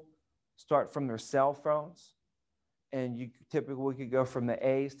people start from their cell phones, and you typically could go from the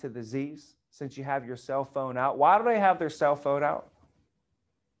A's to the Z's. Since you have your cell phone out, why do they have their cell phone out?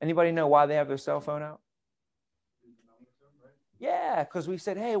 Anybody know why they have their cell phone out? Yeah, because we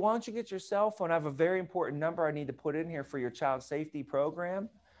said, hey, why don't you get your cell phone? I have a very important number I need to put in here for your child safety program.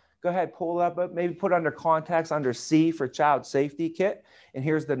 Go ahead, pull it up, maybe put under contacts under C for child safety kit. And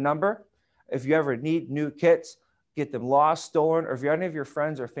here's the number. If you ever need new kits, get them lost, stolen, or if any of your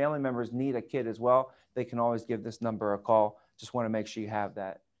friends or family members need a kit as well, they can always give this number a call. Just want to make sure you have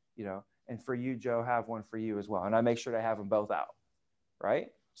that, And for you, Joe, have one for you as well. And I make sure to have them both out, right?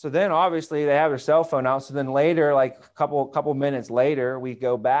 So then obviously they have their cell phone out. So then later, like a couple minutes later, we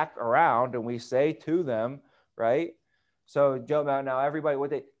go back around and we say to them, right? So Joe, now everybody,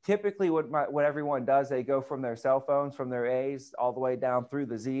 what everyone does, they go from their cell phones, from their A's all the way down through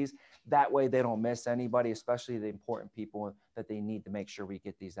the Z's. That way they don't miss anybody, especially the important people that they need to make sure we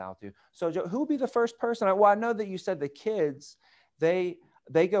get these out to. So Joe, who will be the first person? Well, I know that you said the kids, they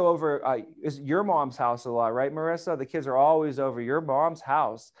go over your mom's house a lot, right, Marissa? The kids are always over your mom's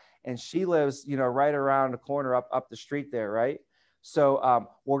house, and she lives, right around the corner up the street there, right? So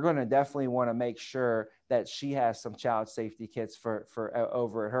we're going to definitely want to make sure that she has some child safety kits for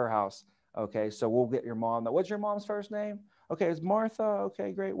over at her house. Okay, so we'll get your mom. What's your mom's first name? Okay, it's Martha.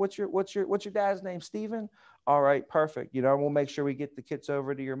 Okay, great. What's your dad's name? Stephen. All right, perfect. We'll make sure we get the kits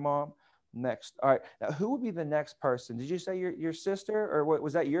over to your mom. Next. All right. Now, who would be the next person? Did you say your sister, or what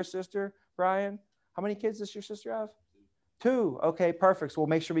was that? Your sister, Brian? How many kids does your sister have? Two. Okay, perfect. So we'll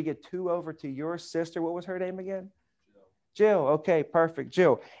make sure we get two over to your sister. What was her name again? Jill. Okay, perfect.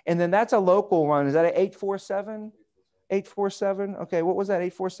 Jill. And then that's a local one. Is that an 847? 847. Okay, what was that?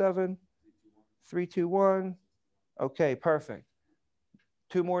 847? 321. Okay, perfect.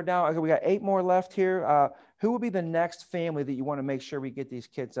 Two more down. Okay, we got 8 more left here. Who will be the next family that you want to make sure we get these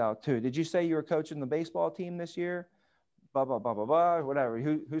kids out to? Did you say you were coaching the baseball team this year? Blah, blah, blah, blah, blah, whatever.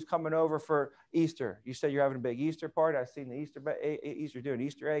 Who's coming over for Easter? You said you're having a big Easter party. I've seen the Easter doing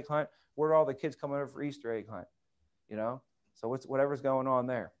Easter egg hunt. Where are all the kids coming over for Easter egg hunt? So whatever's going on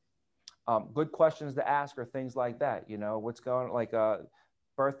there. Good questions to ask are things like that. What's going like a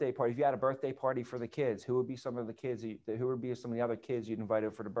birthday party. If you had a birthday party for the kids, who would be some of the kids? Who would be some of the other kids you'd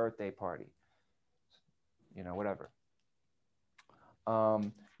invited for the birthday party? Whatever.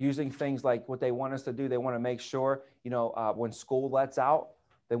 Using things like what they want us to do. They want to make sure, when school lets out,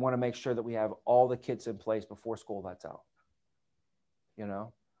 they want to make sure that we have all the kits in place before school lets out.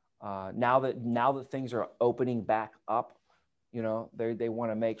 Now that things are opening back up, they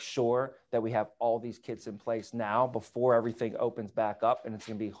want to make sure that we have all these kits in place now before everything opens back up, and it's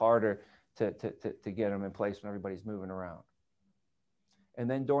going to be harder to get them in place when everybody's moving around. And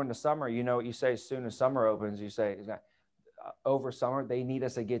then during the summer, what you say, as soon as summer opens, you say over summer, they need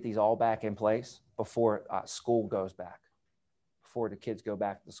us to get these all back in place before school goes back, before the kids go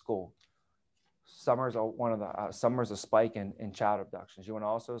back to school. Summer's a spike in child abductions. You want to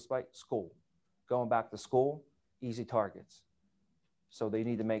also spike school, going back to school, easy targets. So they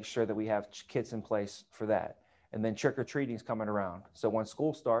need to make sure that we have kits in place for that. And then trick-or-treating is coming around. So when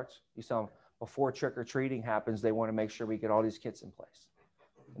school starts, you tell them before trick-or-treating happens, they want to make sure we get all these kits in place.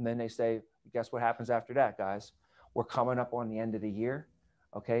 And then they say, guess what happens after that, guys? We're coming up on the end of the year.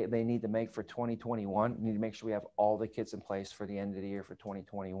 Okay, they need to make for 2021. We need to make sure we have all the kits in place for the end of the year for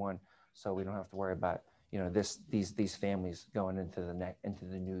 2021, so we don't have to worry about these families going into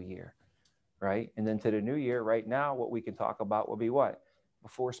the new year, right? And then to the new year, right now, what we can talk about will be what?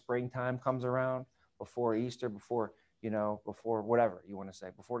 Before springtime comes around, before Easter, before whatever you want to say,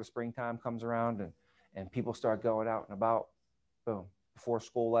 before the springtime comes around and people start going out and about, boom. before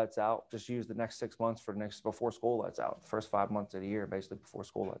school lets out. Just use the next 6 months for before school lets out, the first 5 months of the year, basically before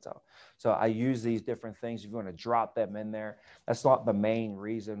school lets out. So I use these different things. If you want to drop them in there, that's not the main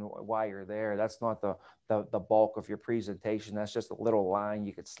reason why you're there. That's not the bulk of your presentation. That's just a little line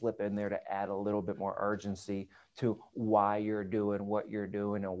you could slip in there to add a little bit more urgency to why you're doing what you're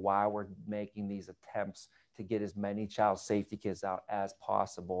doing and why we're making these attempts to get as many child safety kits out as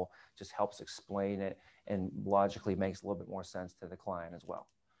possible. Just helps explain it and logically makes a little bit more sense to the client as well.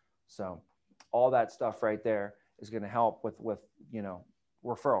 So all that stuff right there is going to help with you know,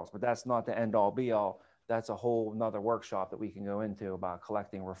 referrals, but that's not the end all be all. That's a whole nother workshop that we can go into about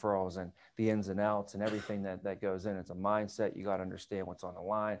collecting referrals and the ins and outs and everything that goes in. It's a mindset. You got to understand what's on the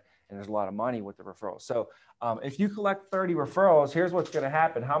line, and there's a lot of money with the referrals. So if you collect 30 referrals, here's what's going to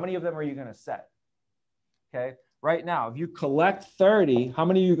happen. How many of them are you going to set? Okay. Right now, if you collect 30, how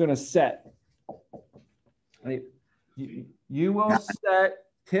many are you going to set? You will set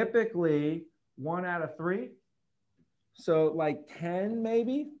typically 1 out of 3. So like 10,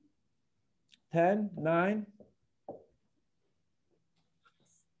 maybe 10, 9.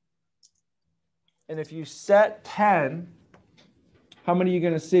 And if you set 10, how many are you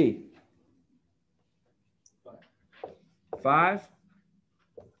going to see? 5,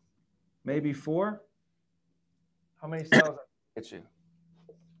 maybe 4. How many sales get you?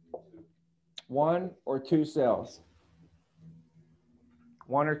 1 or 2 sales.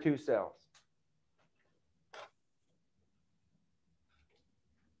 1 or 2 sales.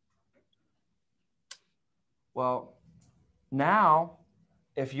 Well, now,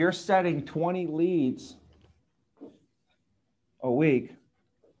 if you're setting 20 leads a week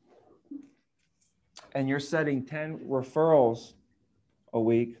and you're setting 10 referrals a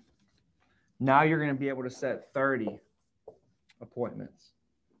week, now you're going to be able to set 30 appointments.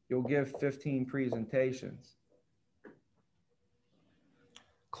 You'll give 15 presentations.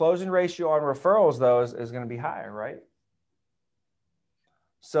 Closing ratio on referrals, though, is going to be higher, right?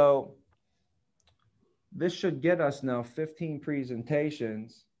 So this should get us now 15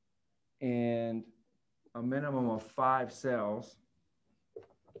 presentations and a minimum of 5 sales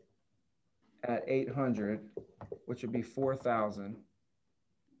at 800, which would be 4,000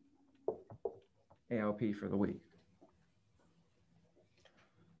 ALP for the week.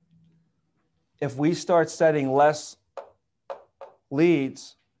 If we start setting less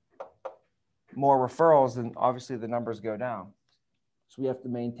leads, more referrals, then obviously the numbers go down. So we have to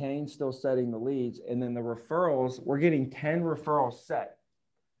maintain still setting the leads. And then the referrals, we're getting 10 referrals set.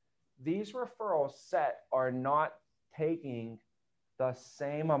 These referrals set are not taking the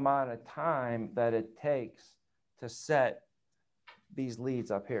same amount of time that it takes to set these leads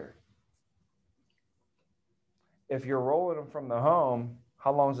up here. If you're rolling them from the home,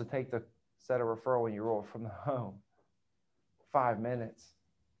 how long does it take to set a referral when you roll from the home? 5 minutes.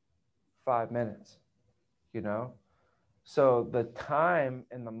 5 minutes, you know? So the time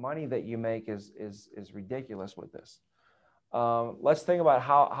and the money that you make is ridiculous with this. Let's think about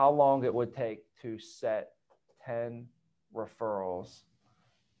how long it would take to set 10 referrals.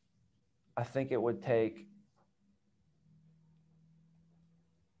 I think it would take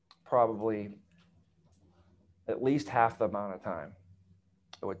probably at least half the amount of time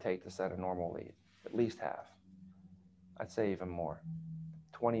it would take to set a normal lead. At least half. I'd say even more.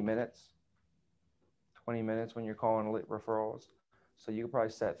 20 minutes. 20 minutes when you're calling referrals. So you could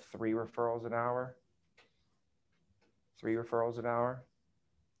probably set 3 referrals an hour. 3 referrals an hour.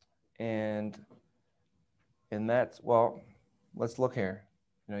 And that's, well, let's look here.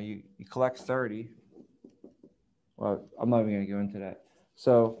 You know, you collect 30. Well, I'm not even going to go into that.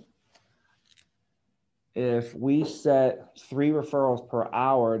 So if we set 3 referrals per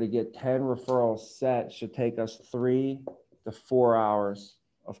hour to get 10 referrals set, should take us 3 to 4 hours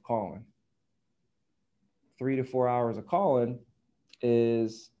of calling. 3 to 4 hours of calling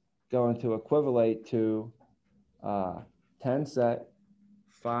is going to equivalent to 10 set,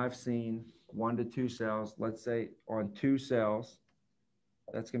 5 seen, 1 to 2 sales. Let's say on 2 sales,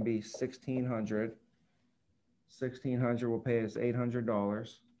 that's going to be $1,600. $1,600 will pay us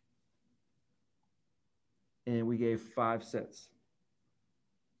 $800. And we gave 5 sits.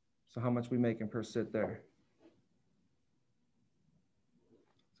 So how much we making per sit there?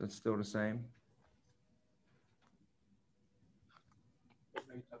 So it's still the same. What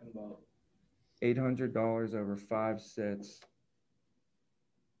are you talking about? $800 over 5 sits.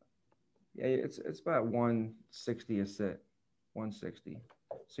 Yeah, it's about $160 a sit. $160.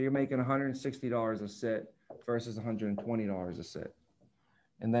 So you're making $160 a sit versus $120 a sit.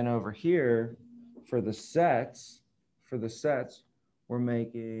 And then over here, for the sets, we're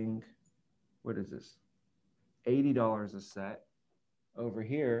making, what is this? $80 a set. over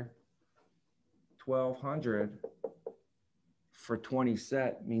here, 1,200 for 20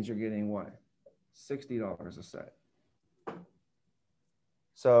 set means you're getting what? $60 a set.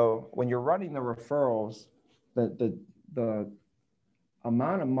 So when you're running the referrals, the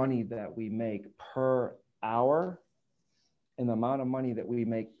amount of money that we make per hour and the amount of money that we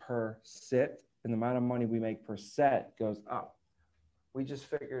make per sit and the amount of money we make per set goes up. We just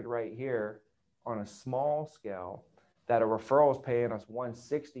figured right here on a small scale that a referral is paying us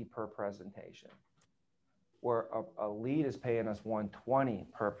 $160 per presentation, where a lead is paying us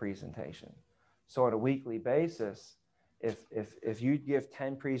 $120 per presentation. So on a weekly basis, if you give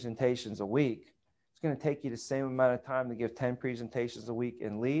 10 presentations a week, it's going to take you the same amount of time to give 10 presentations a week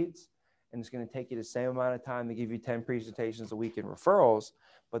in leads, and it's going to take you the same amount of time to give you 10 presentations a week in referrals,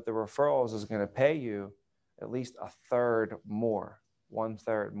 but the referrals is going to pay you at least a third more,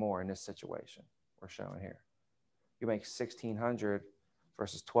 1/3 more in this situation we're showing here. You make 1,600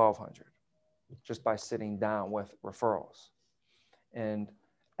 versus 1,200 just by sitting down with referrals. And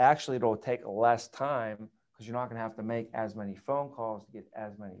actually it'll take less time because you're not going to have to make as many phone calls to get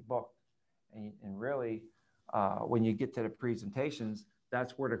as many booked. And really, when you get to the presentations,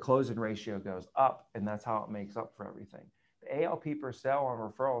 that's where the closing ratio goes up, and that's how it makes up for everything. The ALP per sale on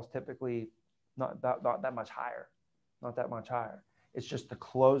referrals typically not that much higher, not that much higher. It's just the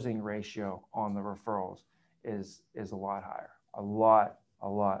closing ratio on the referrals is a lot higher, a lot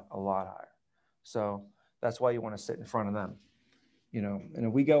higher. So that's why you want to sit in front of them, you know. And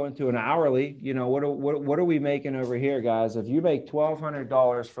if we go into an hourly, you know, what are we making over here, guys? If you make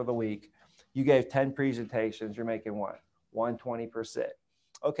 $1,200 for the week, you gave 10 presentations, you're making what? $120%.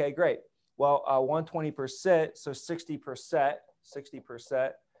 Okay, great. Well, 120%, so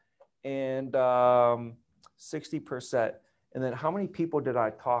 60%, and 60%. And then how many people did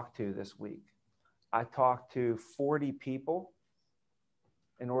I talk to this week? I talked to 40 people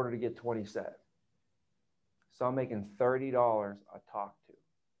in order to get 20 set. So I'm making $30 a talk to.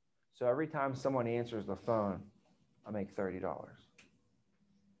 So every time someone answers the phone, I make $30,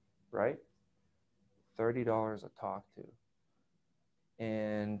 right? $30 a talk to.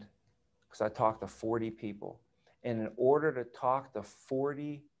 And because I talked to 40 people. And in order to talk to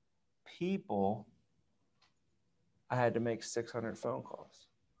 40 people, I had to make 600 phone calls.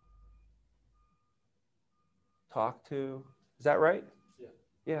 Talk to, is that right? Yeah.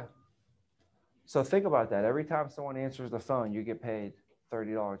 Yeah. So think about that. Every time someone answers the phone, you get paid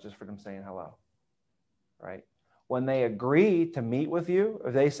 $30 just for them saying hello, right? When they agree to meet with you,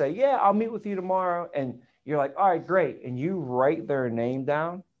 or they say, yeah, I'll meet with you tomorrow, and you're like, all right, great, and you write their name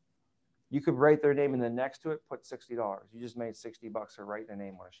down, you could write their name and then next to it, put $60. You just made $60 for writing their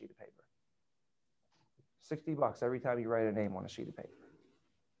name on a sheet of paper. $60 every time you write a name on a sheet of paper,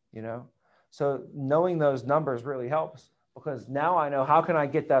 you know? So knowing those numbers really helps, because now I know how can I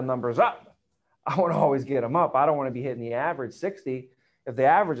get that numbers up? I want to always get them up. I don't want to be hitting the average 60. If the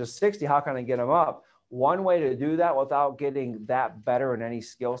average is 60, how can I get them up? One way to do that without getting that better in any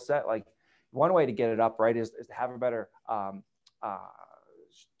skill set, like one way to get it up, right, is to have a better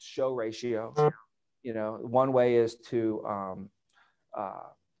show ratio. You know, one way is to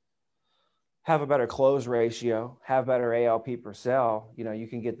have a better close ratio, have better ALP per sale. You know, you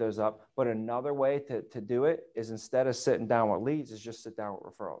can get those up. But another way to do it is, instead of sitting down with leads, is just sit down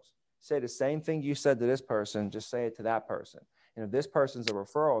with referrals. Say the same thing you said to this person, just say it to that person. And if this person's a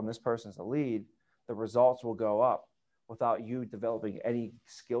referral and this person's a lead, the results will go up without you developing any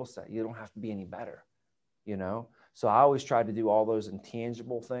skill set. You don't have to be any better, you know? So I always try to do all those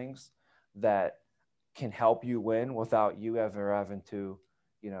intangible things that can help you win without you ever having to,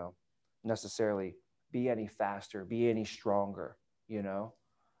 you know, necessarily be any faster, be any stronger, you know,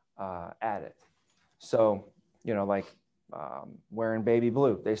 at it. So, you know, like wearing baby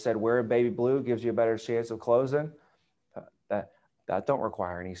blue. They said wearing baby blue gives you a better chance of closing. That don't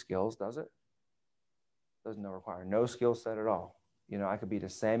require any skills, does it? Doesn't require no skill set at all. You know, I could be the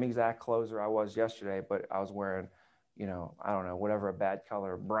same exact closer I was yesterday, but I was wearing, you know, I don't know, whatever a bad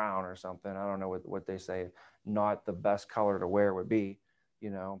color, brown or something. I don't know what they say, not the best color to wear would be,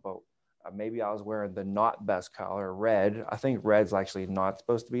 you know, but maybe I was wearing the not best color, red. I think red's actually not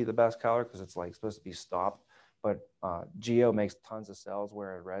supposed to be the best color because it's like supposed to be stopped. But Geo makes tons of sales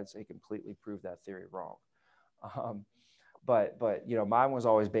wearing red, so he completely proved that theory wrong. But you know, mine was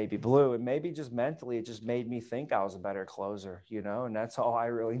always baby blue, and maybe just mentally it just made me think I was a better closer, you know, and that's all I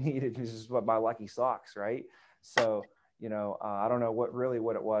really needed. This is what my lucky socks, right? So, you know, I don't know what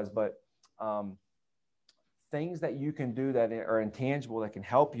it was, but things that you can do that are intangible that can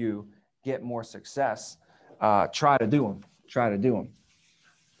help you get more success, try to do them.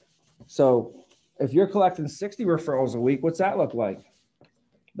 So if you're collecting 60 referrals a week, what's that look like?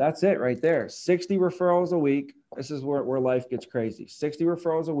 That's it right there. 60 referrals a week. This is where life gets crazy. 60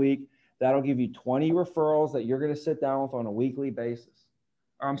 referrals a week. That'll give you 20 referrals that you're going to sit down with on a weekly basis.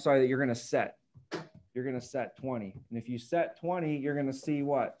 Or I'm sorry, that you're going to set. You're going to set 20. And if you set 20, you're going to see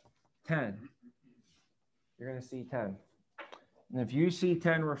what? 10. You're going to see 10. And if you see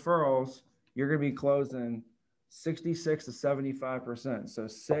 10 referrals, you're going to be closing 66 to 75%. So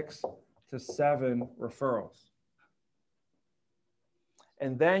 6 to 7 referrals.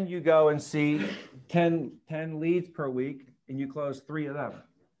 And then you go and see 10 leads per week, and you close 3 of them.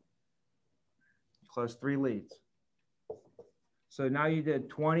 You close 3 leads. So now you did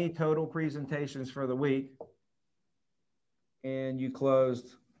 20 total presentations for the week, and you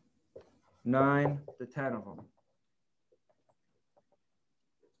closed 9 to 10 of them.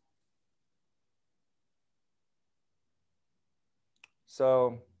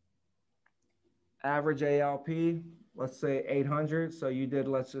 So average ALP, let's say 800. So you did,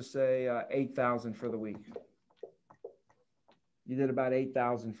 let's just say 8,000 for the week. You did about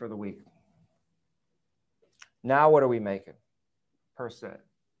 8,000 for the week. Now what are we making per set?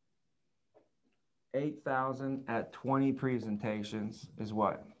 8,000 at 20 presentations is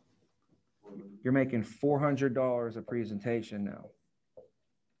what? You're making $400 a presentation now.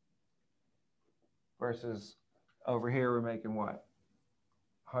 Versus over here, we're making what?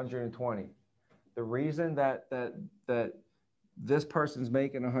 120. The reason that this person's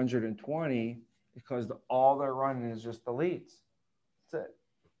making 120 is because all they're running is just the leads. That's it,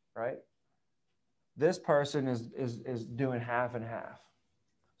 right? This person is doing half and half.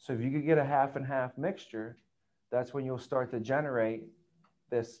 So if you could get a half and half mixture, that's when you'll start to generate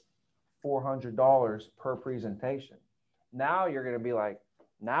this $400 per presentation. Now you're going to be like,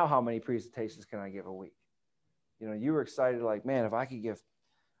 now how many presentations can I give a week? You know, you were excited like, man, if I could give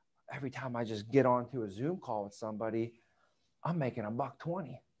every time I just get onto a Zoom call with somebody, I'm making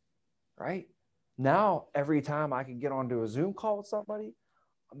 $120, right? Now, every time I can get onto a Zoom call with somebody,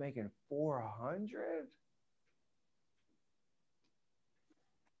 I'm making $400.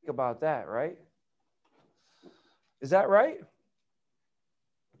 Think about that, right? Is that right?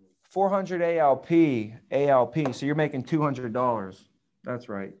 400 ALP. So you're making $200. That's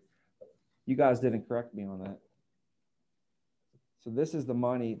right. You guys didn't correct me on that. So this is the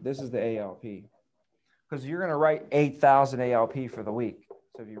money. This is the ALP. Because you're going to write 8,000 ALP for the week.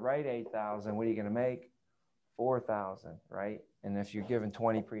 So if you write 8,000, what are you going to make? 4,000, right? And if you're given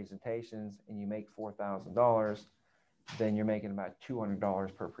 20 presentations and you make $4,000, then you're making about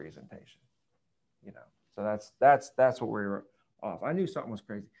 $200 per presentation. You know, so that's what we're off. I knew something was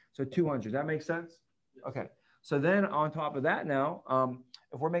crazy. So 200, that makes sense? Okay. So then on top of that now,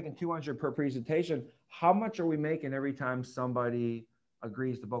 if we're making 200 per presentation, how much are we making every time somebody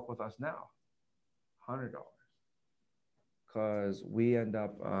agrees to book with us now? $100. Because we end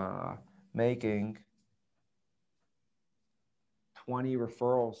up making 20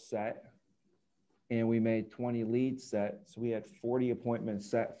 referrals set, and we made 20 leads set. So we had 40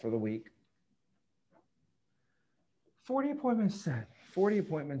 appointments set for the week. 40 appointments set. 40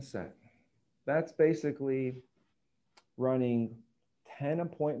 appointments set. That's basically running 10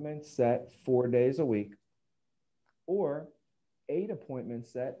 appointments set 4 days a week, or 8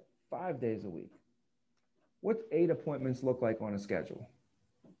 appointments set 5 days a week. What's 8 appointments look like on a schedule?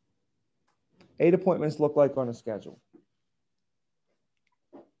 8 appointments look like on a schedule.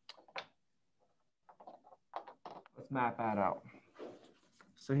 Let's map that out.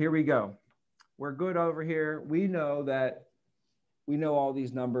 So here we go. We're good over here. We know all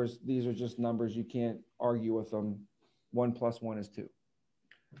these numbers. These are just numbers. You can't argue with them. 1 + 1 is 2.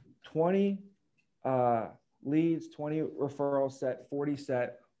 20 leads, 20 referrals set, 40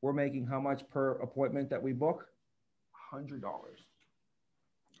 set. We're making how much per appointment that we book? $100.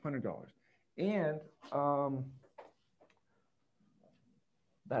 $100. And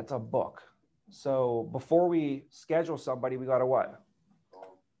that's a book. So before we schedule somebody, we got to what?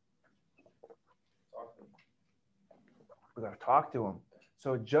 We got to talk to them.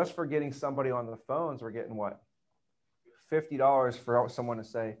 So just for getting somebody on the phones, we're getting what? $50 for someone to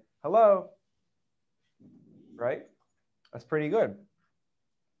say hello, right? That's pretty good.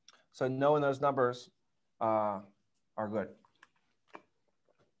 So knowing those numbers are good.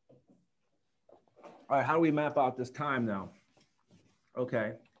 All right, how do we map out this time now?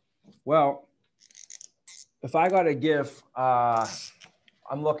 Okay, well, if I got to give, I'm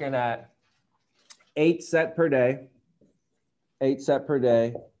looking at 8 set per day, 8 set per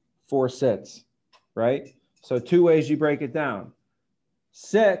day, 4 sits, right? So 2 ways you break it down.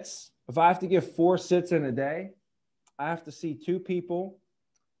 Sits, if I have to give 4 sits in a day, I have to see 2 people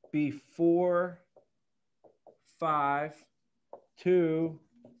before 5 to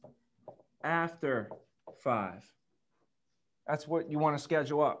after 5. That's what you want to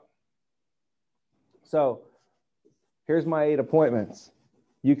schedule up. So here's my 8 appointments.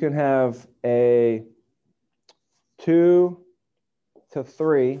 You can have a 2 to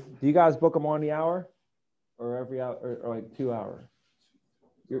 3. Do you guys book them on the hour or every hour or like 2 hours?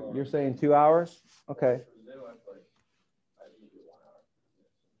 You're saying 2 hours? Okay.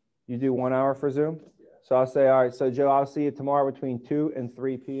 You do 1 hour for Zoom? So I'll say, all right, so Joe, I'll see you tomorrow between 2 and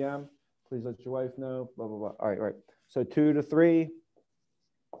 3 p.m. Please let your wife know, blah, blah, blah. All right, right. So 2 to 3,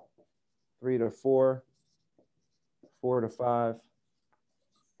 3 to 4, 4 to 5,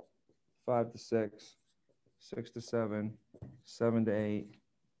 5 to 6, 6 to 7, 7 to 8,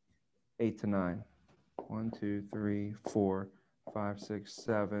 8 to 9. 1, 2, 3, 4, 5, 6,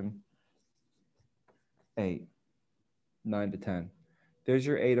 7, 8, 9 to 10. There's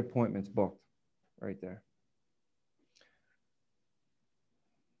your 8 appointments booked right there.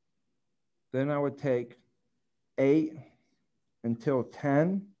 Then I would take 8 until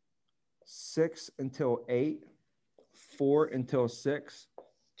 10, 6 until 8, 4 until 6,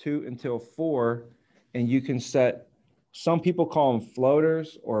 2 until 4, and you can set, some people call them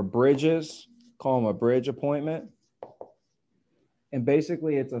floaters or bridges, call them a bridge appointment. And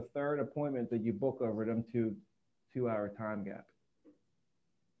basically it's a third appointment that you book over them 2 hour time gap,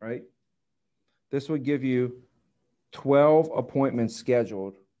 right? This would give you 12 appointments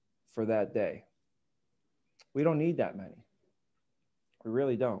scheduled for that day. We don't need that many. We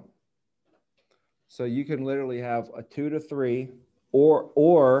really don't. So you can literally have a 2 to 3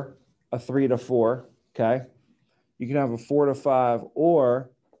 or a 3 to 4, okay? You can have a 4 to 5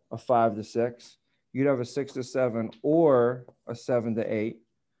 or a 5 to 6. You could have a 6 to 7 or a 7 to 8.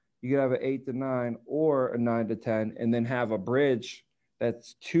 You could have an 8 to 9 or a 9 to 10, and then have a bridge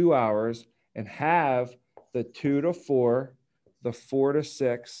that's 2 hours and have the 2 to 4, the 4 to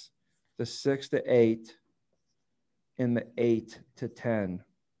 6, the 6 to 8, and the 8 to 10.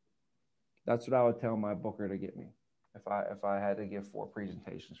 That's what I would tell my booker to get me if I had to give 4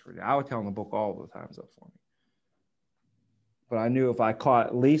 presentations for you. I would tell him to book all the times up for me. But I knew if I caught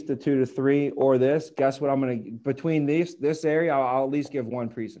at least the 2 to 3 or this, guess what I'm going to, between this area, I'll at least give 1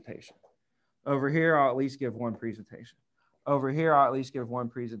 presentation. Over here, I'll at least give 1 presentation. Over here, I'll at least give 1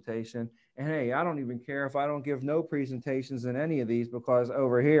 presentation. And hey, I don't even care if I don't give no presentations in any of these, because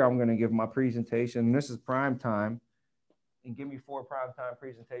over here, I'm going to give my presentation. And this is prime time. And give me 4 prime time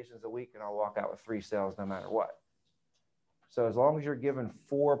presentations a week, and I'll walk out with 3 sales no matter what. So as long as you're given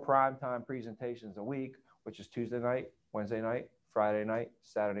 4 prime time presentations a week, which is Tuesday night, Wednesday night, Friday night,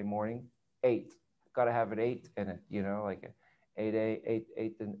 Saturday morning, 8. Got to have an 8 in it, you know, like 8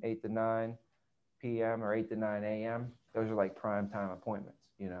 to 9 p.m. or 8 to 9 a.m. Those are like prime time appointments,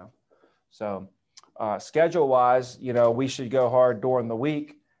 you know. So schedule wise, you know, we should go hard during the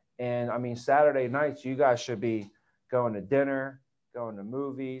week. And I mean, Saturday nights, you guys should be going to dinner, going to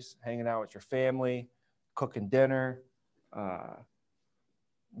movies, hanging out with your family, cooking dinner,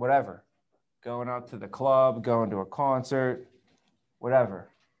 whatever. Going out to the club, going to a concert, whatever,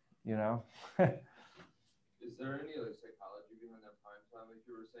 you know. Is there any like psychology behind that prime time, like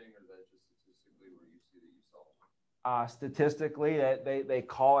you were saying, or is that just statistically where you see that you saw? Statistically, they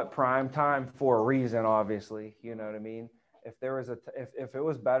call it prime time for a reason, obviously. You know what I mean? If there was if it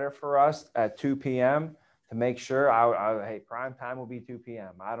was better for us at 2 p.m. to make sure, hey, prime time will be 2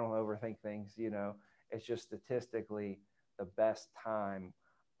 p.m. I don't overthink things, you know. It's just statistically the best time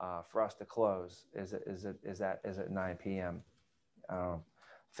for us to close is at 9 p.m.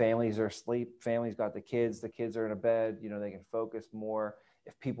 Families are asleep. Families got the kids are in a bed. You know, they can focus more.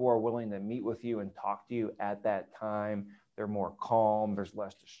 If people are willing to meet with you and talk to you at that time, they're more calm. There's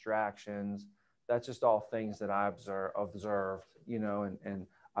less distractions. That's just all things that I observed, you know, and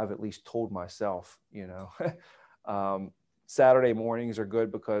I've at least told myself, you know. Saturday mornings are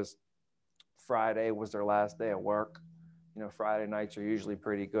good because Friday was their last day of work. You know, Friday nights are usually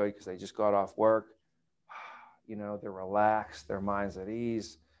pretty good because they just got off work. You know, they're relaxed, their mind's at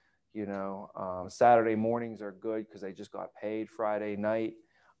ease. You know, Saturday mornings are good because they just got paid Friday night.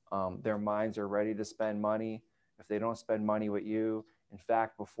 Their minds are ready to spend money. If they don't spend money with you, in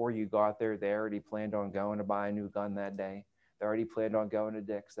fact, before you got there, they already planned on going to buy a new gun that day. They already planned on going to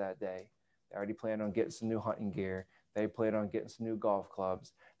Dick's that day. They already planned on getting some new hunting gear. They planned on getting some new golf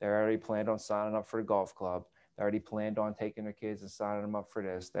clubs. They already planned on signing up for the golf club. They already planned on taking their kids and signing them up for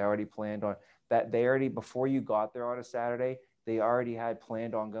this. They already planned on that. They already, before you got there on a Saturday, they already had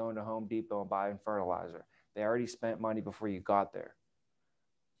planned on going to Home Depot and buying fertilizer. They already spent money before you got there.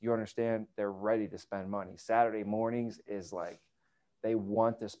 You understand? They're ready to spend money. Saturday mornings is like They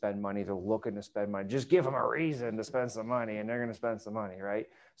want to spend money. They're looking to spend money. Just give them a reason to spend some money, and they're going to spend some money, right?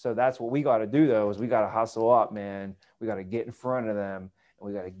 So that's what we got to do, though, is we got to hustle up, man. We got to get in front of them, and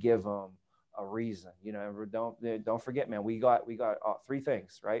we got to give them a reason. You know, don't forget, man. We got three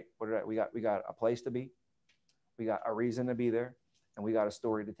things, right? We got a place to be, we got a reason to be there, and we got a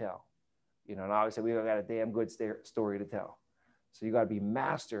story to tell. You know, and obviously we got a damn good story to tell. So you got to be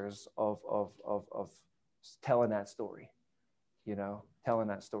masters of telling that story. You know, telling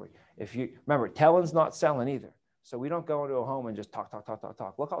that story. If you remember, telling's not selling either. So we don't go into a home and just talk.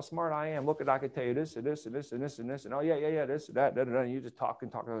 Look how smart I am. Look at, I can tell you this and this and this and this and this. And oh yeah, this and that. And you just talk.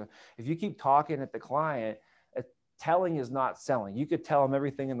 If you keep talking at the client, telling is not selling. You could tell them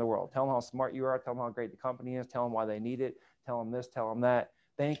everything in the world. Tell them how smart you are. Tell them how great the company is. Tell them why they need it. Tell them this, tell them that.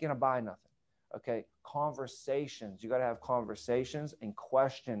 They ain't going to buy nothing. Okay. Conversations. You got to have conversations and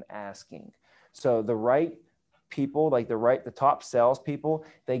question asking. So the right people, like the top salespeople,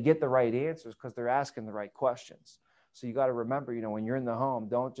 they get the right answers because they're asking the right questions. So you got to remember, you know, when you're in the home,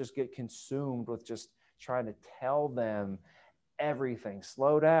 don't just get consumed with just trying to tell them everything.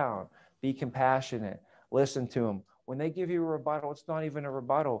 Slow down, be compassionate, listen to them. When they give you a rebuttal, it's not even a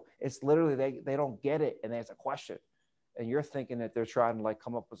rebuttal. It's literally, they don't get it. And it's a question. And you're thinking that they're trying to like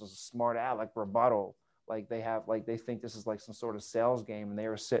come up with a smart aleck rebuttal. Like they think this is like some sort of sales game, and they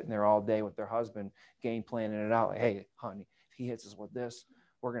were sitting there all day with their husband game planning it out. Like, hey, honey, if he hits us with this,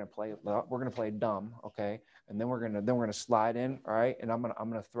 we're gonna play dumb, okay? And then we're gonna slide in, all right? And I'm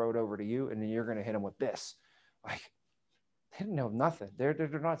gonna throw it over to you, and then you're gonna hit him with this. Like, they didn't know nothing. They're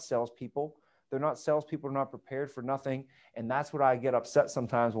not salespeople. They're not salespeople. They're not prepared for nothing. And that's what I get upset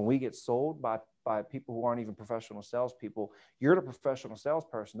sometimes when we get sold by people who aren't even professional salespeople. You're the professional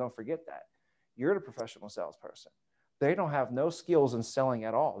salesperson. Don't forget that. You're the professional salesperson. They don't have no skills in selling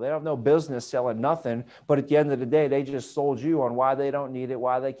at all. They have no business selling nothing. But at the end of the day, they just sold you on why they don't need it,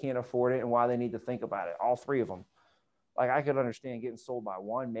 why they can't afford it, and why they need to think about it. All three of them. Like, I could understand getting sold by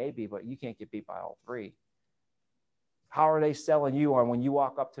one, maybe, but you can't get beat by all three. How are they selling you on when you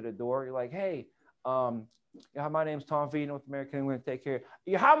walk up to the door? You're like, hey, my name's Tom Vena with American. I'm going to take care of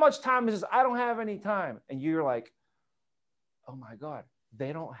you. How much time is this? I don't have any time. And you're like, oh my God.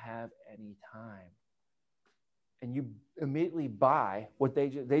 They don't have any time. And you immediately buy what they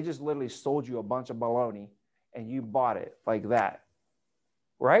just literally sold you a bunch of baloney, and you bought it like that,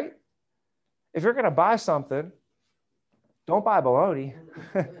 right? If you're going to buy something, don't buy baloney,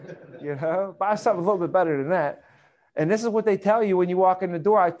 you know, buy something a little bit better than that. And this is what they tell you when you walk in the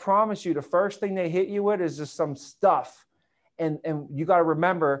door. I promise you, the first thing they hit you with is just some stuff. And you got to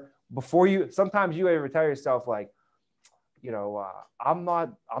remember, sometimes you ever tell yourself like, you know, I'm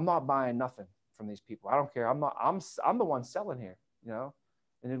not buying nothing from these people. I don't care. I'm the one selling here, you know,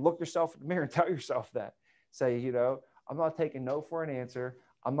 and then look yourself in the mirror and tell yourself that. Say, you know, I'm not taking no for an answer.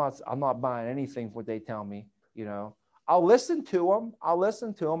 I'm not buying anything what they tell me, you know. I'll listen to them.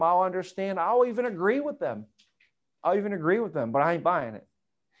 I'll understand. I'll even agree with them, but I ain't buying it.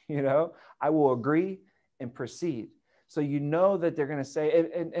 You know, I will agree and proceed. So you know that they're going to say,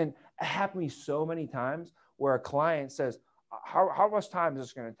 and it happened to me so many times where a client says, how much time is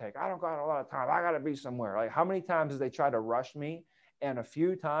this going to take? I don't got a lot of time. I got to be somewhere. Like, how many times have they tried to rush me? And a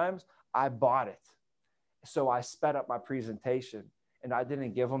few times I bought it. So I sped up my presentation, and I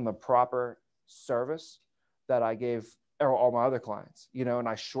didn't give them the proper service that I gave all my other clients, you know, and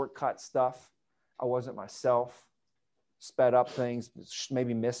I shortcut stuff. I wasn't myself, sped up things,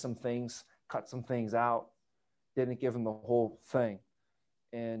 maybe missed some things, cut some things out, didn't give them the whole thing.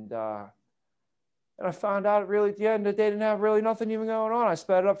 And I found out really at the end that they didn't have really nothing even going on. I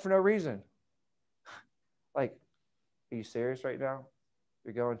sped it up for no reason. Like, are you serious right now?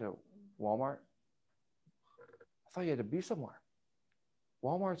 You're going to Walmart? I thought you had to be somewhere.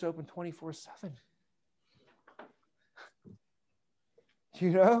 Walmart's open 24/7. You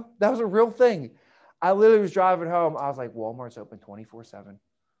know, that was a real thing. I literally was driving home. I was like, Walmart's open 24/7.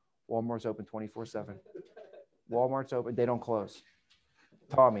 Walmart's open 24/7. Walmart's open. They don't close.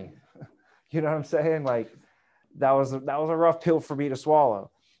 Tommy. You know what I'm saying? Like, that was a rough pill for me to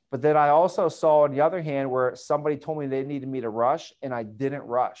swallow. But then I also saw, on the other hand, where somebody told me they needed me to rush, and I didn't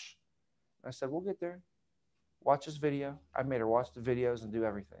rush. I said, we'll get there. Watch this video. I made her watch the videos and do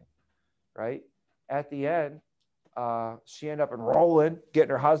everything, right? At the end, she ended up enrolling, getting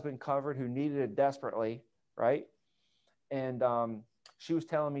her husband covered, who needed it desperately, right? And she was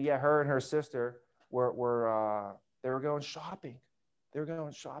telling me, yeah, her and her sister they were going shopping.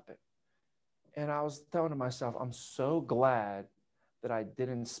 And I was telling to myself, I'm so glad that I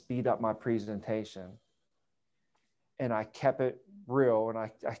didn't speed up my presentation. And I kept it real, and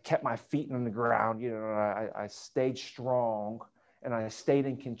I kept my feet on the ground, you know, and I stayed strong, and I stayed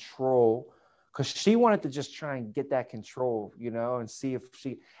in control because she wanted to just try and get that control, you know, and see if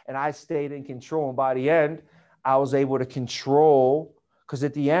and I stayed in control. And by the end, I was able to control, because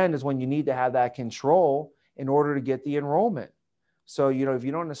at the end is when you need to have that control in order to get the enrollment. So, you know, if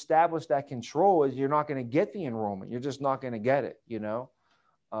you don't establish that control, you're not going to get the enrollment. You're just not going to get it, you know?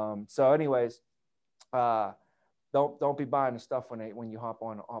 So anyways, don't be buying the stuff when you hop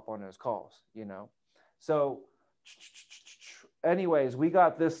on those calls, you know? So anyways, we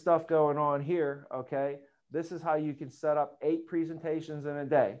got this stuff going on here. Okay. This is how you can set up 8 presentations in a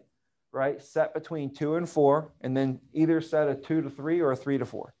day, right? Set between 2 and 4, and then either set a 2 to 3 or a 3 to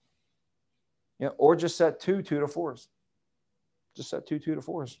 4. Yeah. Or just set 2 to 4s. Just set 2 to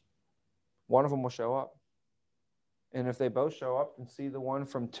 4s. One of them will show up. And if they both show up, and see the one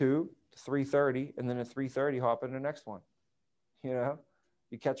from 2 to 3:30, and then at 3:30, hop in the next one. You know,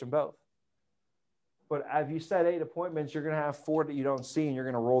 you catch them both. But if you set 8 appointments, you're going to have 4 that you don't see, and you're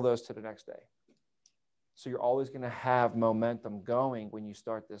going to roll those to the next day. So you're always going to have momentum going when you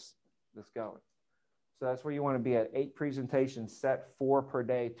start this going. So that's where you want to be at. 8 presentations, set 4 per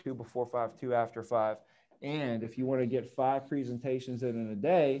day, 2 before 5, 2 after 5. And if you want to get 5 presentations in a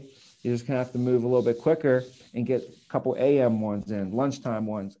day, you're just going to have to move a little bit quicker and get a couple AM ones in, lunchtime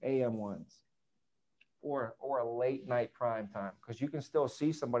ones, AM ones, or a late night prime time, because you can still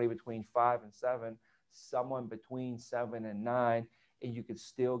see somebody between 5 and 7, someone between 7 and 9, and you could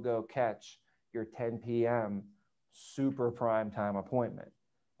still go catch your 10 p.m. super prime time appointment.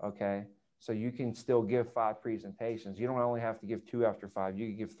 Okay. So you can still give 5 presentations. You don't only have to give 2 after 5. You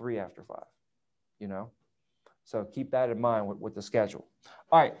can give 3 after 5, you know? So keep that in mind with the schedule.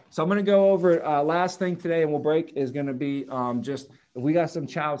 All right. So I'm going to go over last thing today, and we'll break, is going to be just, we got some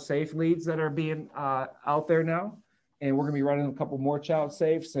child safe leads that are being out there now, and we're going to be running a couple more child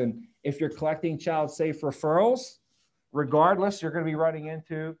safes. And if you're collecting child safe referrals, regardless, you're going to be running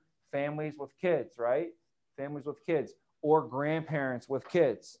into families with kids, right? Families with kids, or grandparents with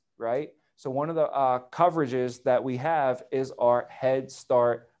kids, right? So one of the coverages that we have is our Head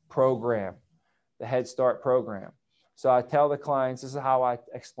Start program. The Head Start program. So I tell the clients, this is how I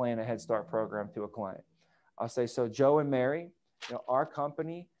explain a Head Start program to a client. I'll say, so Joe and Mary, you know, our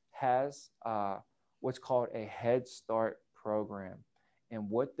company has what's called a Head Start program. And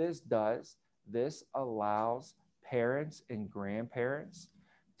what this does, this allows parents and grandparents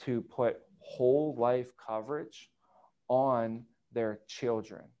to put whole life coverage on their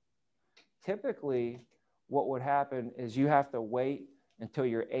children. Typically, what would happen is you have to wait until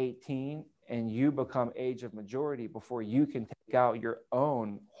you're 18 and you become age of majority before you can take out your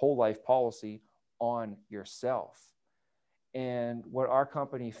own whole life policy on yourself. And what our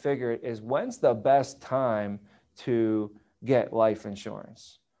company figured is, when's the best time to get life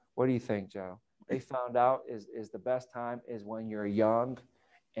insurance? What do you think, Joe? They found out is the best time is when you're young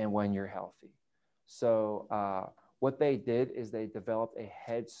and when you're healthy. So what they did is they developed a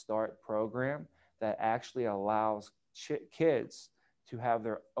Head Start program that actually allows kids to have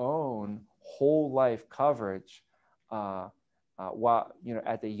their own whole life coverage while, you know,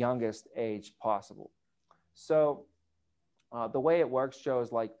 at the youngest age possible. So the way it works, Joe,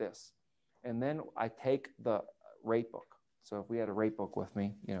 is like this. And then I take the rate book. So if we had a rate book with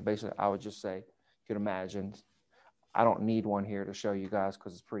me, you know, basically I would just say, you can imagine, I don't need one here to show you guys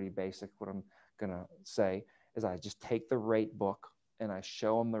because it's pretty basic. What I'm going to say is I just take the rate book and I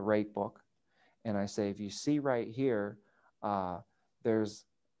show them the rate book. And I say, if you see right here, there's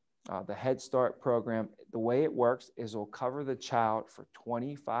the Head Start program. The way it works is it'll cover the child for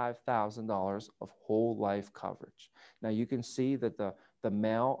 $25,000 of whole life coverage. Now you can see that the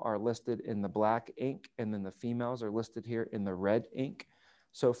male are listed in the black ink, and then the females are listed here in the red ink.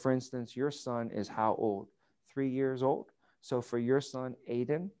 So for instance, your son is how old? 3 years old. So for your son,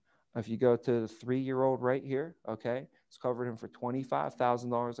 Aiden, if you go to the 3-year-old right here, okay, it's covered him for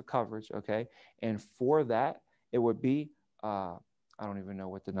 $25,000 of coverage, okay? And for that, it would be, I don't even know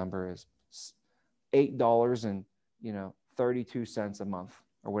what the number is, $8 and, you know, 32 cents a month,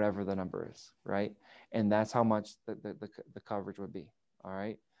 or whatever the number is, right? And that's how much the coverage would be, all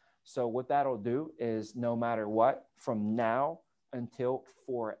right? So what that'll do is, no matter what, from now until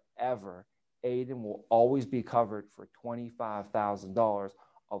forever, Aiden will always be covered for $25,000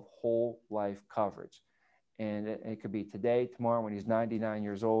 of whole life coverage. And it could be today, tomorrow, when he's 99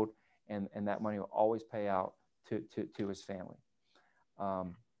 years old, and that money will always pay out to his family.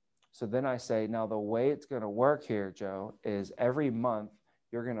 So then I say, now the way it's going to work here, Joe, is every month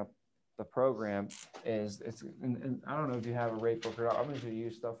you're going to, the program is, and I don't know if you have a rate book or not. I'm going to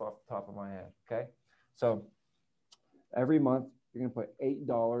use stuff off the top of my head. Okay. So every month you're going to put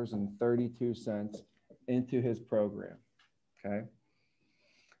 $8.32 into his program. Okay.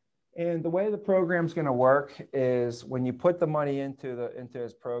 And the way the program's going to work is when you put the money into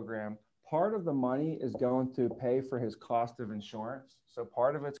his program, part of the money is going to pay for his cost of insurance. So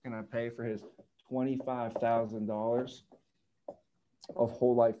part of it's going to pay for his $25,000 of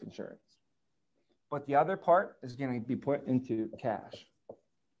whole life insurance. But the other part is going to be put into cash.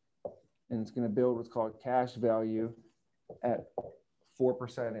 And it's going to build what's called cash value at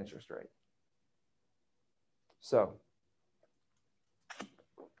 4% interest rate. So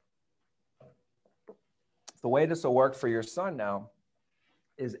the way this will work for your son now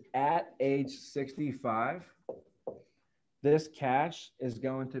is at age 65, this cash is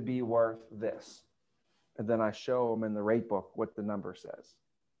going to be worth this. And then I show him in the rate book what the number says,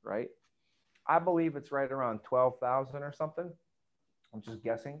 right? I believe it's right around 12,000 or something. I'm just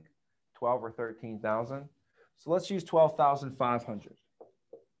guessing, 12 or 13,000. So let's use 12,500.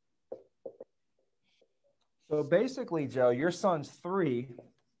 So basically, Joe, your son's 3.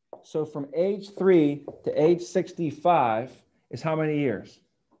 So from age 3 to age 65 is how many years?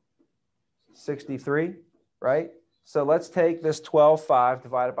 63, right? So let's take this 12,500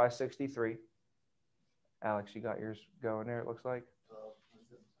 divided by 63. Alex, you got yours going there, it looks like.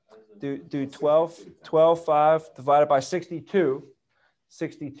 Do 12,500 divided by 62,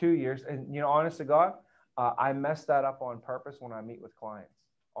 62 years. And, you know, honest to God, I mess that up on purpose when I meet with clients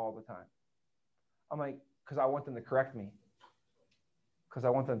all the time. I'm like, because I want them to correct me, because I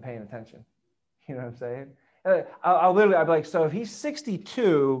want them paying attention. You know what I'm saying? And I'll be like, so if he's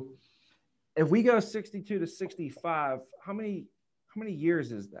 62, if we go 62 to 65, how many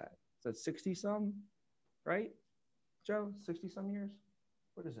years is that? Is that 60 some, right? Joe, 60 some years?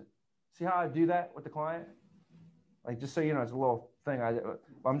 What is it? See how I do that with the client? Like, just so you know, it's a little thing.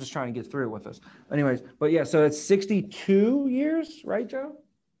 I'm just trying to get through with this. Anyways, but yeah, so it's 62 years, right, Joe?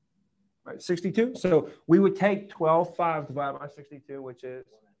 Right, 62. So we would take 12,500 divided by 62, which is,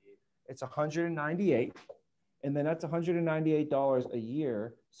 it's 198. And then that's $198 a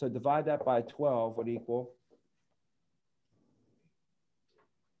year. So divide that by 12 would equal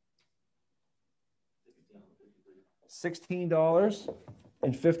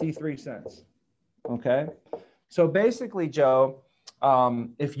 $16.53. Okay. So basically, Joe,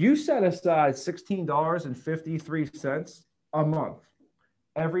 if you set aside $16.53 a month,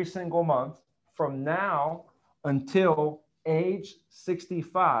 every single month from now until age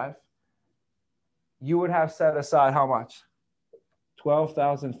 65, you would have set aside how much?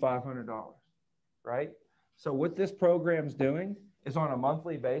 $12,500, right? So what this program's doing is on a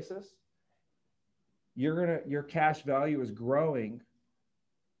monthly basis, your cash value is growing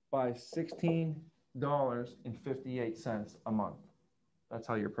by $16.58 a month. That's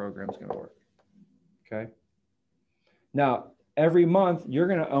how your program's going to work. Okay. Now, every month you're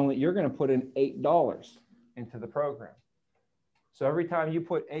going to put in $8 into the program. So every time you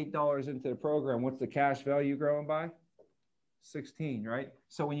put $8 into the program, what's the cash value growing by? 16, right?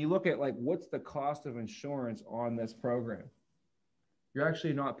 So when you look at like, what's the cost of insurance on this program? You're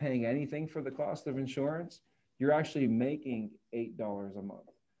actually not paying anything for the cost of insurance. You're actually making $8 a month.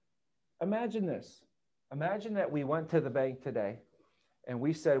 Imagine this. Imagine that we went to the bank today and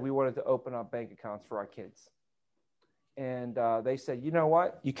we said we wanted to open up bank accounts for our kids. And they said, you know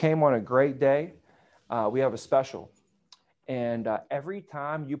what? You came on a great day. We have a special. And every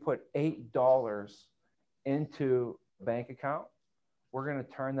time you put $8 into a bank account, we're going to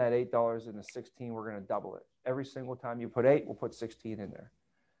turn that $8 into 16. We're going to double it. Every single time you put 8, we'll put 16 in there.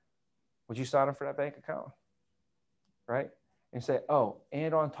 Would you sign up for that bank account? Right? And say, oh,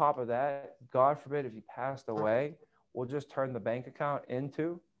 and on top of that, God forbid if you passed away, we'll just turn the bank account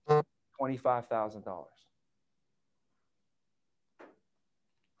into $25,000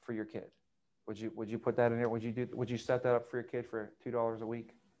 for your kid. Would you put that in there? Would you set that up for your kid for $2 a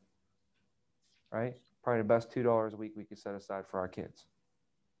week? Right? Probably the best $2 a week we could set aside for our kids.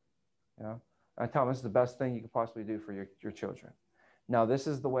 You know, I tell them this is the best thing you could possibly do for your children. Now, this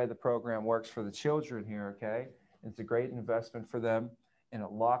is the way the program works for the children here, okay? It's a great investment for them, and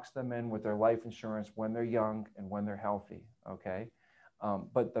it locks them in with their life insurance when they're young and when they're healthy, okay?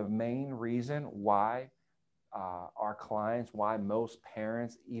 But the main reason why our clients, why most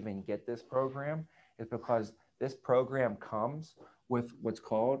parents even get this program is because this program comes with what's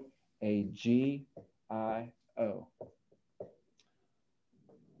called a GIO.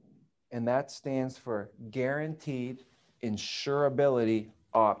 And that stands for Guaranteed Insurability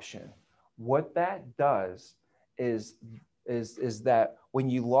Option. What that does is that when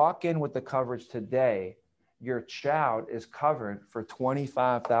you lock in with the coverage today, your child is covered for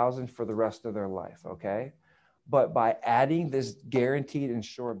 $25,000 for the rest of their life, okay? But by adding this guaranteed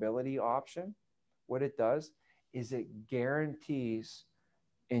insurability option, what it does is it guarantees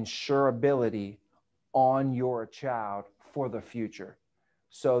insurability on your child for the future,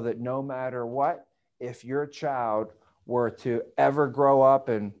 so that no matter what, if your child were to ever grow up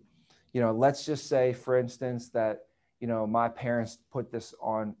and, let's just say, for instance, that, my parents put this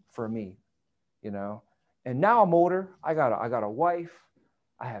on for me, and now I'm older, I got a wife,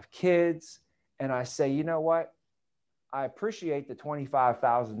 I have kids, and I say, you know what? I appreciate the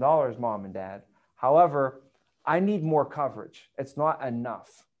 $25,000, mom and dad. However, I need more coverage. It's not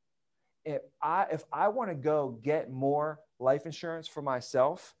enough. If I want to go get more life insurance for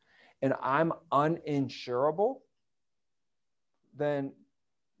myself and I'm uninsurable, then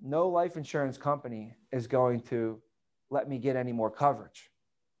no life insurance company is going to let me get any more coverage,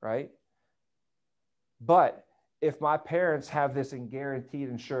 right? But if my parents have this guaranteed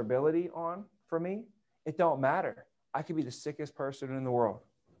insurability on for me, it don't matter. I could be the sickest person in the world.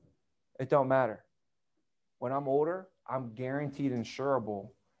 It don't matter. When I'm older, I'm guaranteed insurable,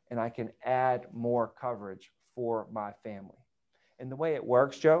 and I can add more coverage for my family. And the way it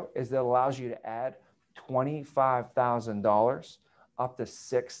works, Joe, is it allows you to add $25,000 up to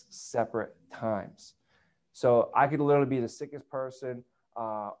 6 separate times. So I could literally be the sickest person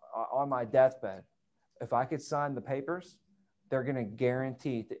on my deathbed. If I could sign the papers, they're going to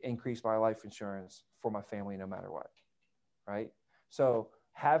guarantee to increase my life insurance for my family no matter what, right? So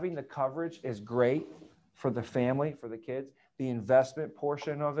having the coverage is great for the family, for the kids. The investment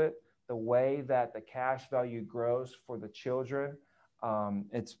portion of it, the way that the cash value grows for the children,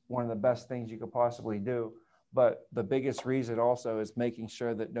 it's one of the best things you could possibly do. But the biggest reason also is making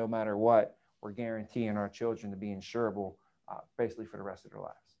sure that no matter what, we're guaranteeing our children to be insurable basically for the rest of their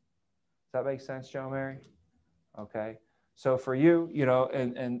lives. Does that make sense, Joe Mary? Okay. So for you,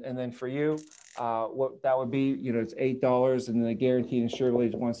 and then for you, what that would be, it's $8, and then the guaranteed insurability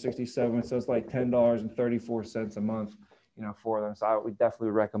is $167. So it's like $10.34 a month, for them. So I would definitely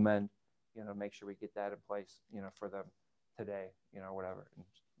recommend, make sure we get that in place, for them today, whatever, and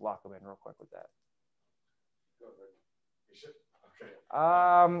lock them in real quick with that.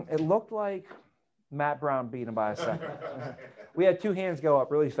 It looked like Matt Brown beat him by a second. We had 2 hands go up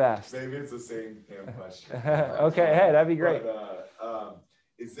really fast. Maybe it's the same damn question. Okay, hey, that'd be great. But,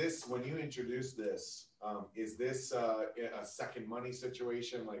 is this, when you introduce this, is this a second money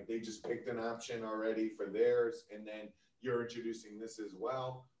situation? Like they just picked an option already for theirs, and then you're introducing this as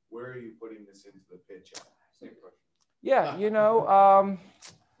well? Where are you putting this into the pitch at? Same question. Yeah,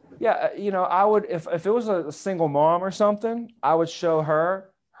 I would, if it was a single mom or something, I would show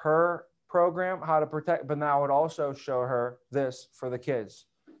her program, how to protect, but now I would also show her this for the kids,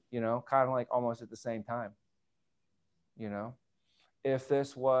 kind of like almost at the same time. If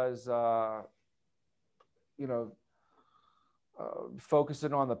this was,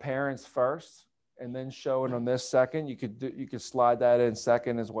 focusing on the parents first and then showing them this second, you could slide that in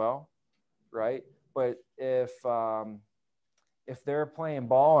second as well, right? But if they're playing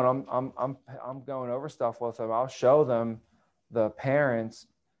ball and I'm going over stuff with them, I'll show them the parents,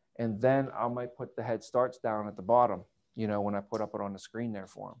 and then I might put the head starts down at the bottom, when I put up it on the screen there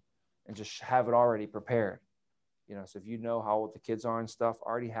for them, and just have it already prepared. So if you know how old the kids are and stuff,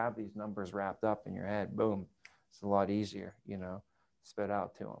 already have these numbers wrapped up in your head. Boom. It's a lot easier, spit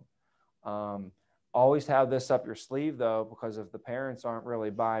out to them. Always have this up your sleeve though, because if the parents aren't really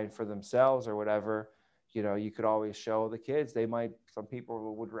buying for themselves or whatever, you could always show the kids. Some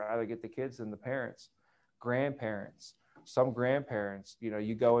people would rather get the kids than the parents. Grandparents, some grandparents,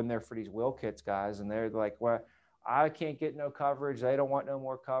 you go in there for these will kits guys, and they're like, well, I can't get no coverage. They don't want no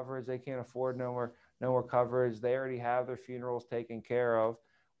more coverage. They can't afford no more coverage. They already have their funerals taken care of.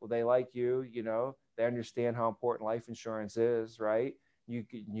 Well, they like you, they understand how important life insurance is, right? You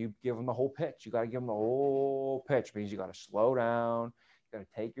give them the whole pitch. You got to give them the whole pitch. It means you got to slow down. You got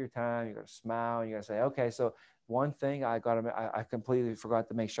to take your time. You got to smile. You got to say, okay, so one thing I completely forgot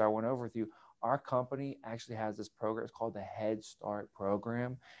to make sure I went over with you. Our company actually has this program. It's called the Head Start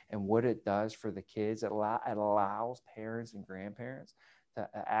program. And what it does for the kids, it allows parents and grandparents to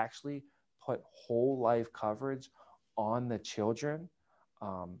actually put whole life coverage on the children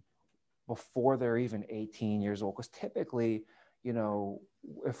before they're even 18 years old. Because typically,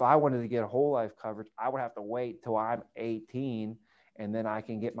 if I wanted to get a whole life coverage, I would have to wait till I'm 18, and then I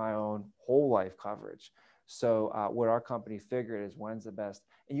can get my own whole life coverage. So what our company figured is when's the best,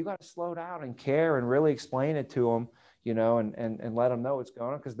 and you got to slow down and care and really explain it to them, and let them know what's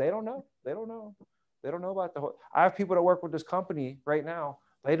going on, because they don't know about the whole. I have people that work with this company right now.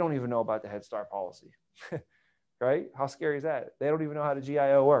 They don't even know about the Head Start policy, right? How scary is that? They don't even know how the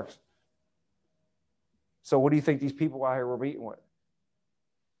GIO works. So what do you think these people out here were meeting with?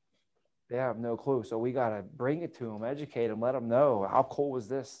 They have no clue. So we got to bring it to them, educate them, let them know how cool was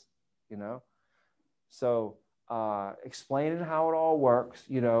this, you know? So explaining how it all works,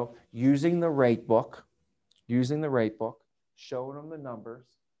 you know, using the rate book, showing them the numbers,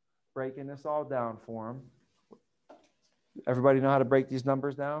 breaking this all down for them. Everybody know how to break these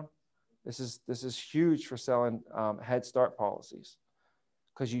numbers down? This is huge for selling Head Start policies,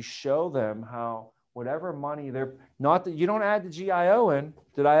 because you show them how whatever money they're not that you don't add the GIO in.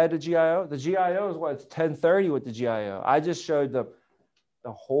 Did I add the GIO? The GIO is what, it's 1030 with the GIO. I just showed the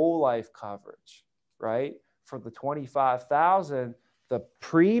whole life coverage, right? For the 25,000, the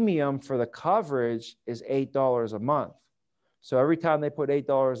premium for the coverage is $8 a month. So every time they put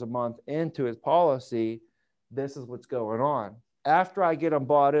 $8 a month into his policy, this is what's going on. After I get them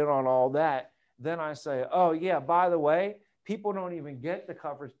bought in on all that, then I say, oh yeah, by the way, people don't even get the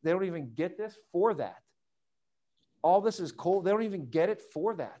coverage. They don't even get this for that. All this is cool. They don't even get it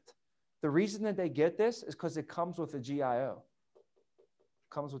for that. The reason that they get this is because it comes with the GIO.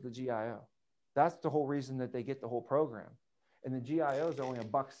 Comes with the GIO. That's the whole reason that they get the whole program. And the GIO is only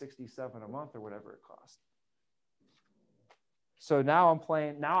 $1.67 a month or whatever it costs. So now I'm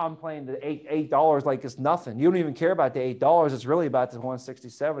playing the $8 like it's nothing. You don't even care about the $8. It's really about the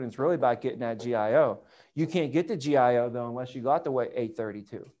 167. It's really about getting that GIO. You can't get the GIO though unless you got the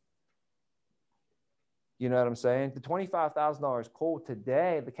 $832. You know what I'm saying? The $25,000 is cool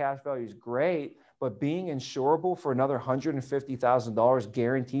today. The cash value is great, but being insurable for another $150,000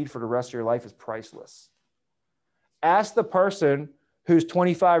 guaranteed for the rest of your life is priceless. Ask the person who's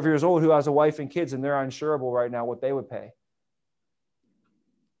 25 years old who has a wife and kids and they're uninsurable right now what they would pay.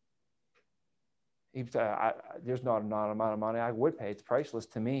 There's not an amount of money I would pay. It's priceless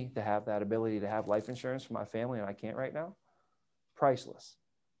to me to have that ability to have life insurance for my family, and I can't right now. Priceless,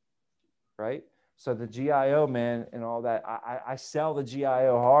 right? So the GIO, man, and all that, I sell the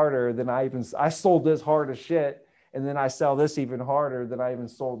GIO harder than I sold this hard as shit, and then I sell this even harder than I even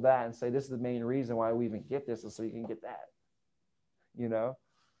sold that, and say this is the main reason why we even get this is so you can get that. You know,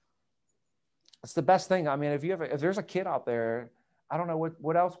 it's the best thing. I mean, if there's a kid out there. I don't know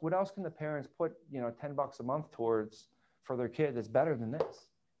what else can the parents put, you know, $10 a month towards for their kid that's better than this?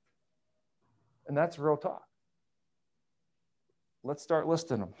 And that's real talk. Let's start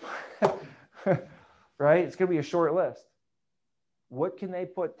listing them. Right? It's going to be a short list. What can they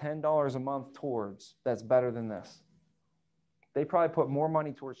put $10 a month towards that's better than this? They probably put more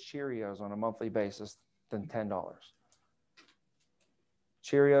money towards Cheerios on a monthly basis than $10.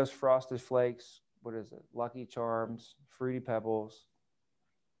 Cheerios, Frosted Flakes, what is it? Lucky Charms, Fruity Pebbles.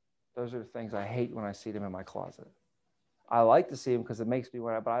 Those are the things I hate when I see them in my closet. I like to see them because it makes me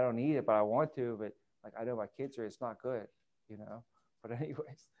want, but I don't eat it, but I want to. But like I know my kids are, it's not good, you know. But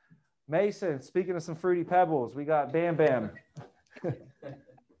anyways, Mason, speaking of some Fruity Pebbles, we got Bam Bam.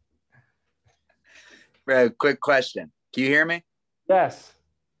 Bro, quick question. Can you hear me? Yes.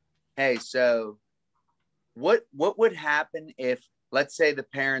 Hey, so what would happen if, let's say the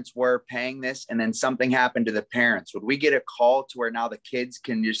parents were paying this and then something happened to the parents? Would we get a call to where now the kids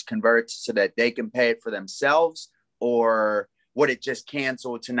can just convert so that they can pay it for themselves? Or would it just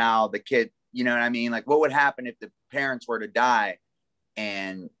cancel to now the kid, you know what I mean? Like what would happen if the parents were to die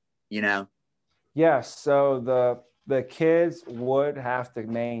and, you know? Yes. So the kids would have to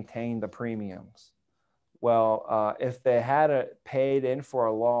maintain the premiums. Well, if they had it paid in for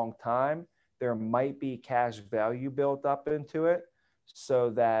a long time, there might be cash value built up into it. So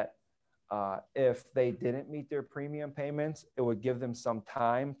that if they didn't meet their premium payments, it would give them some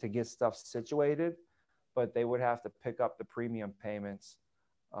time to get stuff situated, but they would have to pick up the premium payments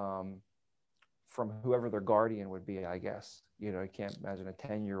from whoever their guardian would be, I guess. You know, you can't imagine a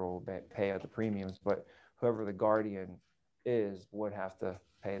 10-year-old pay out the premiums, but whoever the guardian is would have to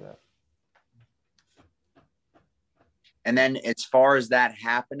pay that. And then as far as that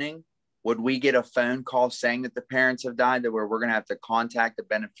happening, would we get a phone call saying that the parents have died, that we're going to have to contact the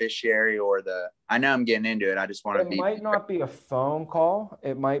beneficiary or I know I'm getting into it. I just want to be. It might not be a phone call.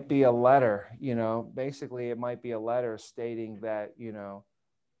 It might be a letter, you know, basically it might be a letter stating that, you know,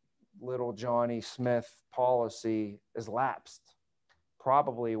 little Johnny Smith policy is lapsed.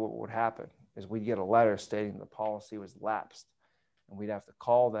 Probably what would happen is we'd get a letter stating the policy was lapsed, and we'd have to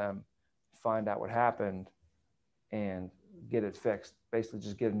call them, find out what happened, and get it fixed. Basically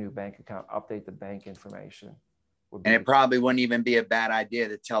just get a new bank account, update the bank information. And it probably wouldn't even be a bad idea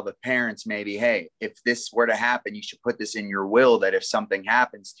to tell the parents maybe, hey, if this were to happen, you should put this in your will that if something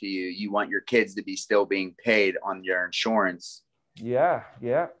happens to you, you want your kids to be still being paid on your insurance. Yeah.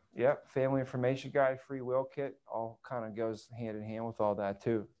 Family information guide, free will kit, all kind of goes hand in hand with all that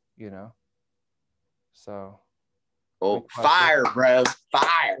too, you know. So Oh, Good question. fire, bro.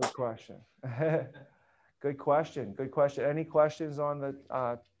 Fire. Good question. Good question. Good question. Any questions on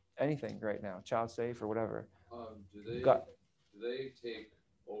the anything right now? Child safe or whatever? Do they take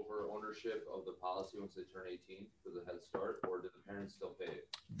over ownership of the policy once they turn 18 for the Head Start, or do the parents still pay it?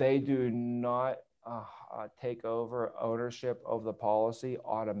 They do not take over ownership of the policy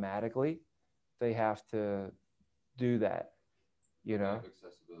automatically. They have to do that, you They know. have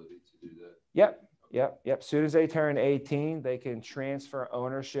accessibility to do that. Yep. As soon as they turn 18, they can transfer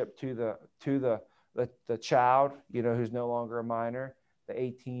ownership to the child, you know, who's no longer a minor. The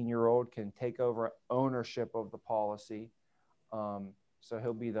 18-year-old can take over ownership of the policy. So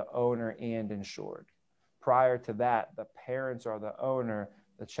he'll be the owner and insured. Prior to that, the parents are the owner,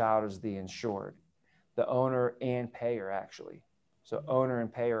 the child is the insured. The owner and payer, actually. So owner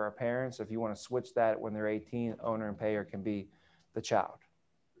and payer are parents. If you want to switch that when they're 18, owner and payer can be the child,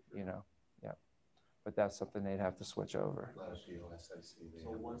 you know. Yeah. But that's something they'd have to switch over.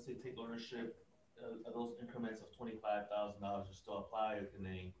 So once they take ownership, are those increments of $25,000 just still apply, or can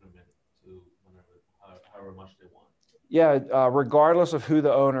they increment to however much they want? Yeah, regardless of who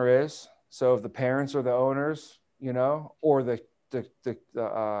the owner is. So if the parents are the owners, you know, or the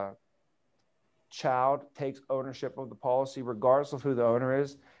child takes ownership of the policy, regardless of who the owner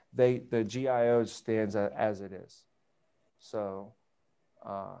is, the GIO stands as it is. So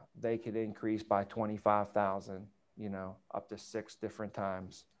they could increase by 25,000, you know, up to 6 different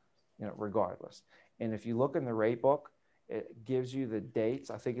times, you know, regardless. And if you look in the rate book, it gives you the dates.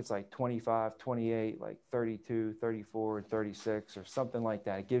 I think it's like 25, 28, like 32, 34, and 36 or something like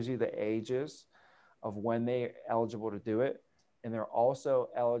that. It gives you the ages of when they're eligible to do it. And they're also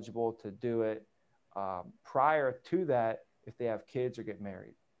eligible to do it prior to that if they have kids or get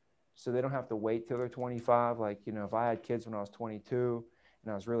married. So they don't have to wait till they're 25. Like, you know, if I had kids when I was 22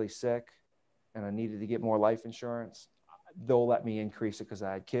 and I was really sick and I needed to get more life insurance, they'll let me increase it because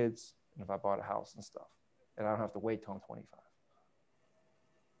I had kids and if I bought a house and stuff. And I don't have to wait till I'm 25.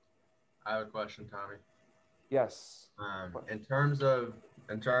 I have a question, Tommy. Yes. In terms of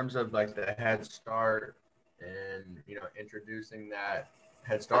like the Head Start and, you know, introducing that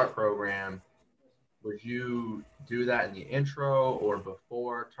Head Start program, would you do that in the intro or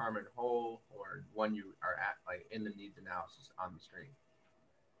before term and whole, or when you are at like in the needs analysis on the screen?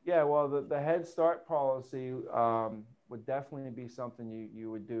 Yeah, well, the Head Start policy would definitely be something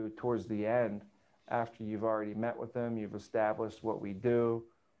you would do towards the end after you've already met with them. You've established what we do.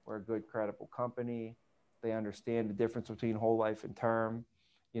 We're a good, credible company. They understand the difference between whole life and term,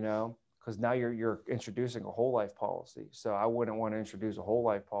 you know, because now you're introducing a whole life policy. So I wouldn't want to introduce a whole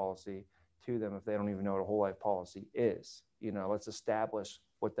life policy to them if they don't even know what a whole life policy is. You know, let's establish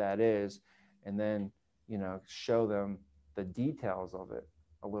what that is and then, you know, show them the details of it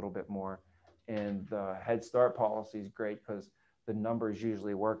a little bit more. And the Head Start policy is great because the numbers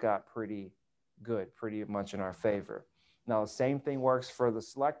usually work out pretty good, pretty much in our favor. Now, the same thing works for the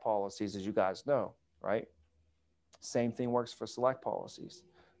select policies, as you guys know, right? Same thing works for select policies.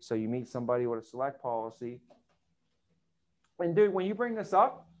 So you meet somebody with a select policy. And dude, when you bring this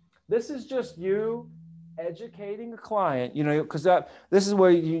up, this is just you educating a client, you know, because this is where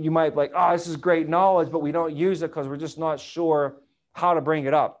you might be like, oh, this is great knowledge, but we don't use it because we're just not sure how to bring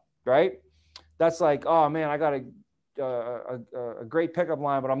it up, right? That's like, oh man, I got a great pickup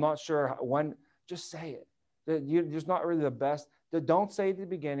line, but I'm not sure when. Just say it. There's not really the best. Don't say it at the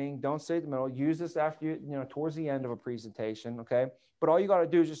beginning. Don't say it at the middle. Use this after you know, towards the end of a presentation, okay? But all you got to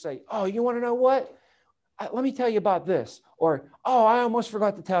do is just say, oh, you want to know what? Let me tell you about this. Or, oh, I almost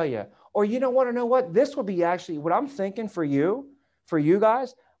forgot to tell you. Or you don't want to know what? This would be actually what I'm thinking for you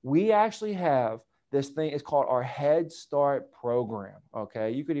guys. We actually have this thing. It's called our Head Start program,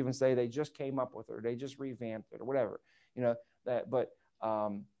 okay? You could even say they just came up with it or they just revamped it or whatever, you know, that, but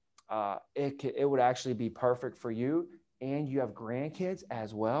it would actually be perfect for you. And you have grandkids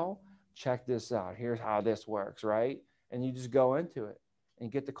as well. Check this out. Here's how this works, right? And you just go into it and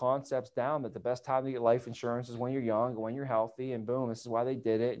get the concepts down that the best time to get life insurance is when you're young, when you're healthy, and boom, this is why they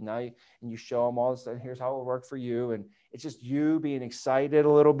did it. And now you show them all this, and here's how it worked for you. And it's just you being excited a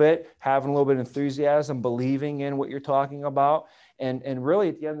little bit, having a little bit of enthusiasm, believing in what you're talking about. And really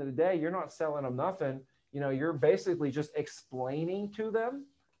at the end of the day, you're not selling them nothing. You know, you're basically just explaining to them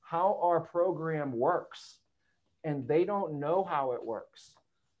how our program works, and they don't know how it works.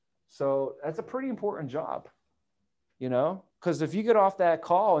 So that's a pretty important job, you know, because if you get off that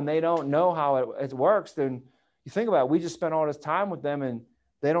call and they don't know how it works, then you think about it, we just spent all this time with them and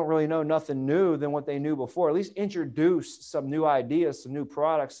they don't really know nothing new than what they knew before. At least introduce some new ideas, some new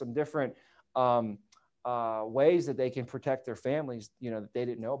products, some different ways that they can protect their families, you know, that they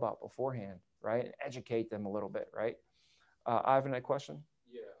didn't know about beforehand, right? And educate them a little bit, right? Ivan, that question?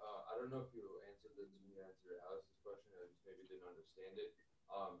 Yeah, I don't know if you answered this when you answered Alex's question. I just maybe didn't understand it.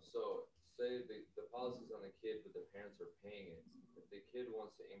 So say the policy's on the kid, but the parents are paying it. If the kid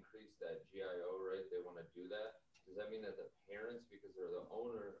wants to increase that GIO, right? They want to do that. Does that mean that the parents, because they're the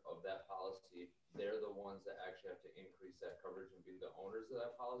owner of that policy, they're the ones that actually have to increase that coverage and be the owners of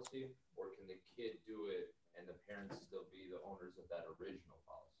that policy? Or can the kid do it and the parents still be the owners of that original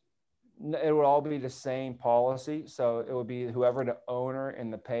policy? It would all be the same policy. So it would be whoever the owner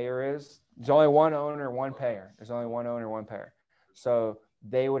and the payer is. There's only one owner, one payer. There's only one owner, one payer. So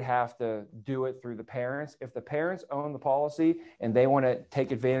they would have to do it through the parents. If the parents own the policy and they want to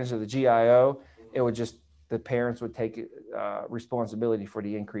take advantage of the GIO, it would just, the parents would take responsibility for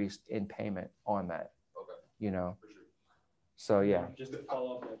the increase in payment on that. Okay. You know? So yeah. Just to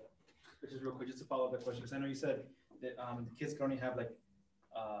follow up, just real quick, just to follow up that question, because I know you said that the kids can only have like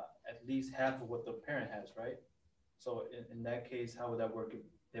at least half of what the parent has, right? So in that case, how would that work if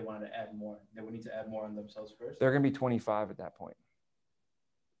they wanted to add more? They would need to add more on themselves first? They're going to be 25 at that point.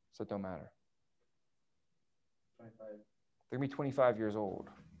 So it don't matter. 25. They're going to be 25 years old,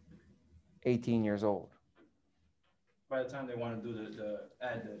 18 years old. By the time they want to do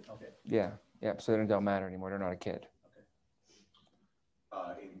okay. Yeah. Yeah. So it don't matter anymore. They're not a kid.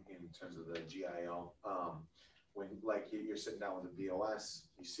 In terms of the GIO, when like you're sitting down with the BOS,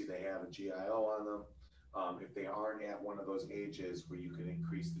 you see they have a GIO on them. If they aren't at one of those ages where you can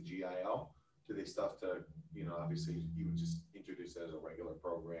increase the GIO, do they stuff to, obviously you would just introduce it as a regular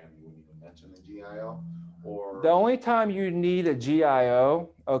program. You wouldn't even mention the GIO, or the only time you need a GIO,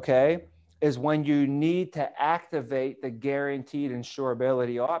 okay, is when you need to activate the guaranteed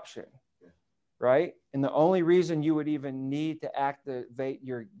insurability option, right? And the only reason you would even need to activate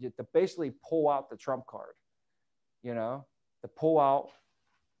to basically pull out the trump card, to pull out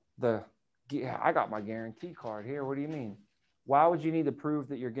I got my guarantee card here. What do you mean? Why would you need to prove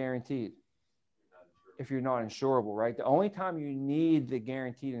that you're guaranteed if you're not insurable, right? The only time you need the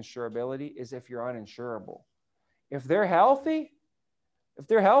guaranteed insurability is if you're uninsurable. If they're healthy,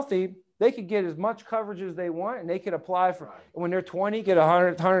 they could get as much coverage as they want, and they could apply for, when they're 20, get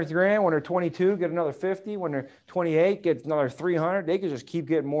 100 grand. When they're 22, get another 50. When they're 28, get another 300. They could just keep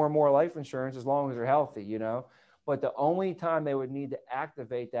getting more and more life insurance as long as they're healthy, But the only time they would need to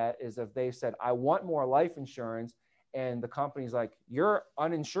activate that is if they said, I want more life insurance, and the company's like, you're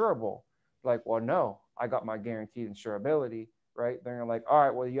uninsurable. Like, well, no, I got my guaranteed insurability, right? They're like, all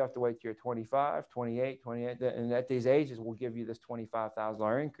right, well, you have to wait till you're 25, 28, and at these ages, we'll give you this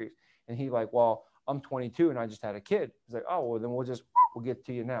 $25,000 increase. And he's like, well, I'm 22 and I just had a kid. He's like, oh, well, then we'll get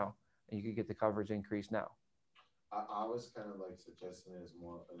to you now, and you could get the coverage increase now. I was kind of like suggesting it as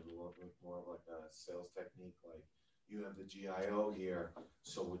more of like a sales technique. Like, you have the GIO here,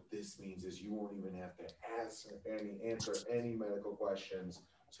 so what this means is you won't even have to answer any medical questions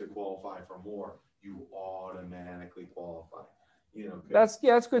to qualify for more. You automatically qualify. That's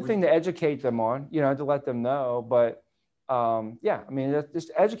a good thing to educate them on, to let them know. But that's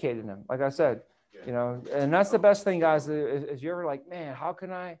just educating them, like I said, and that's the best thing, guys. Is you're ever like, man, how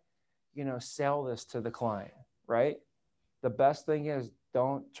can I, sell this to the client, right? The best thing is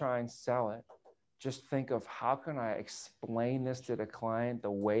don't try and sell it. Just think of how can I explain this to the client the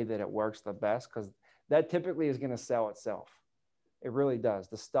way that it works the best, because that typically is going to sell itself. It really does.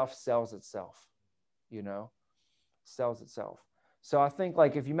 The stuff sells itself, sells itself. So I think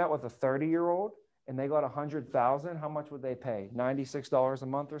like if you met with a 30-year-old and they got 100,000, how much would they pay? $96 a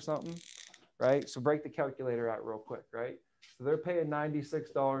month or something, right? So break the calculator out real quick, right? So they're paying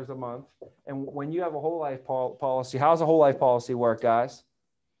 $96 a month. And when you have a whole life policy, how's a whole life policy work, guys?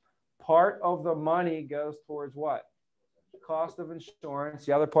 Part of the money goes towards what? Cost of insurance.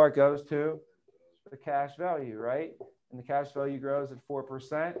 The other part goes to the cash value, right? And the cash value grows at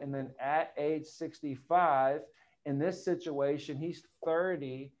 4%. And then at age 65, in this situation, he's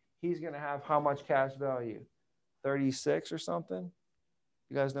 30. He's going to have how much cash value? 36 or something?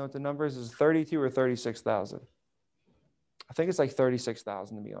 You guys know what the number is? Is it 32 or 36,000? I think it's like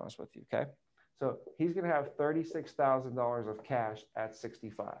 36,000 to be honest with you, okay? So he's going to have $36,000 of cash at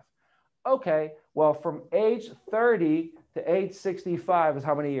 65. Okay, well, from age 30 to age 65 is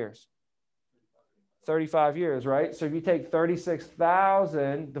how many years? 35 years, right? So if you take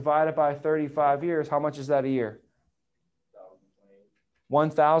 36,000 divided by 35 years, how much is that a year?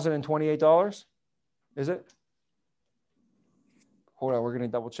 $1,028? Is it? Hold on, we're going to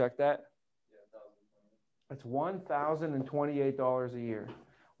double check that. It's $1,028 a year.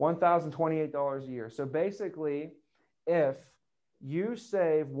 $1,028 a year. So basically, if you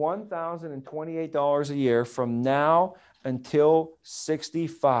save $1,028 a year from now until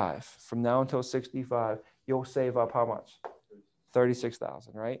 65, you'll save up how much?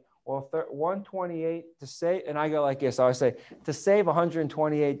 36,000, right? Well, 128 to save, and I go like this. I always say to save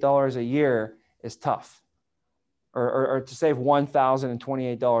 $128 a year is tough, or to save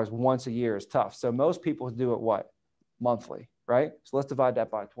 $1,028 once a year is tough. So most people do it what? Monthly, right? So let's divide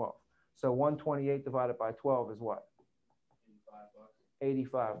that by 12. So 128 divided by 12 is what?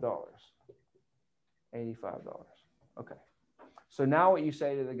 $85. $85. Okay. So now what you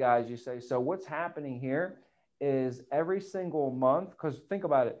say to the guys, you say, so what's happening here is every single month, because think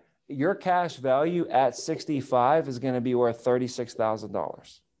about it, your cash value at 65 is going to be worth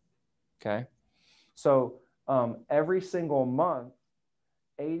 $36,000. Okay. So every single month,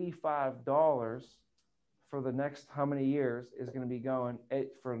 $85 for the next how many years is going to be going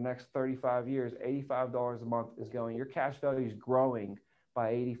for the next 35 years, $85 a month is going. Your cash value is growing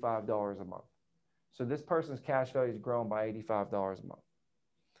by $85 a month. So this person's cash value is growing by $85 a month.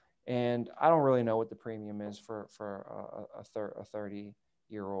 And I don't really know what the premium is for a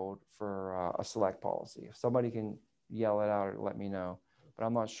 30-year-old for a select policy. If somebody can yell it out or let me know, but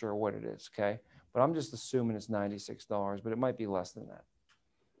I'm not sure what it is, okay? But I'm just assuming it's $96, but it might be less than that.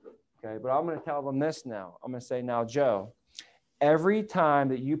 Okay, but I'm going to tell them this now. I'm going to say, now, Joe, every time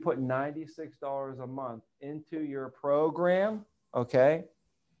that you put $96 a month into your program, okay,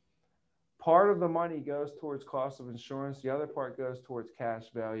 part of the money goes towards cost of insurance. The other part goes towards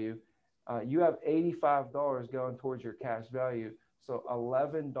cash value. You have $85 going towards your cash value. So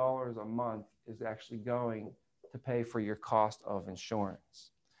 $11 a month is actually going to pay for your cost of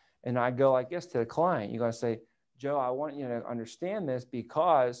insurance. And I go like this to the client. You're going to say, Joe, I want you to understand this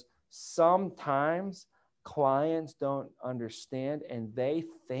because sometimes clients don't understand and they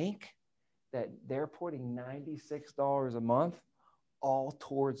think that they're putting $96 a month all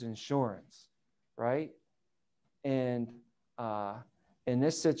towards insurance, right? And in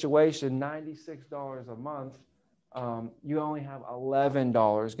this situation, $96 a month, you only have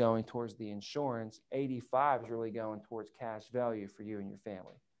 $11 going towards the insurance. 85 is really going towards cash value for you and your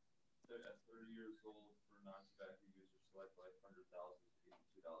family. At 30 years old for non-tobacco users, select like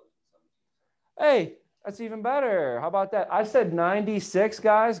 $100,082.17. Hey, that's even better. How about that? I said 96,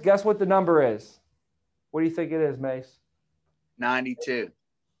 guys. Guess what the number is? What do you think it is, Mace? 92.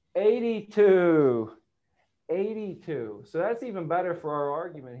 82. 82. So that's even better for our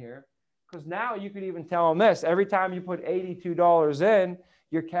argument here. Because now you could even tell them this. Every time you put $82 in,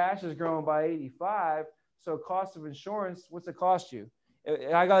 your cash is growing by 85. So cost of insurance, what's it cost you?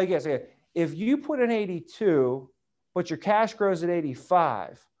 I got to guess. If you put in 82, but your cash grows at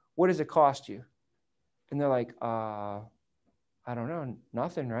 85, what does it cost you? And they're like, I don't know,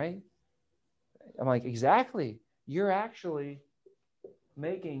 nothing, right? I'm like, exactly. You're actually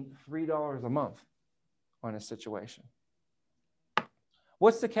making $3 a month on a situation.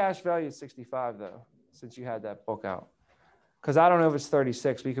 What's the cash value at 65 though, since you had that book out? Because I don't know if it's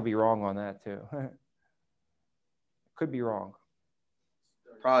 36. We could be wrong on that too. Could be wrong.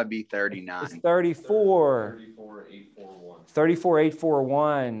 Probably be 39. It's 34. 34,841.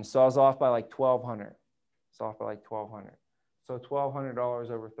 34,841. So I was off by like 1,200. It's off by like 1,200. So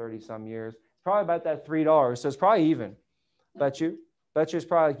 $1,200 over 30 some years. It's probably about that $3. So it's probably even. Bet you it's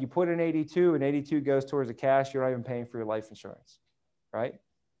probably like you put in 82 and 82 goes towards the cash. You're not even paying for your life insurance, right?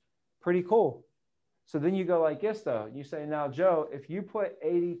 Pretty cool. So then you go like this though. You say, now, Joe, if you put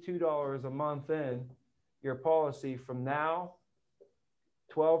 $82 a month in your policy from now,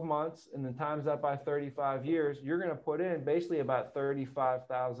 12 months, and then times that by 35 years, you're going to put in basically about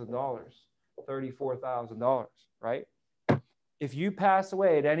 $35,000, $34,000, right? If you pass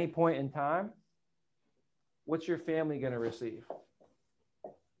away at any point in time, what's your family going to receive?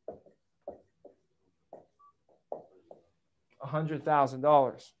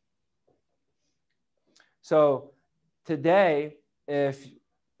 $100,000. So today, if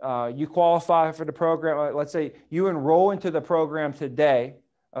you qualify for the program, let's say you enroll into the program today,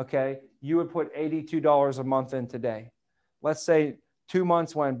 okay, you would put $82 a month in today. Let's say 2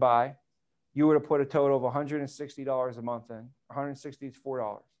 months went by, you would have put a total of $160 a month in,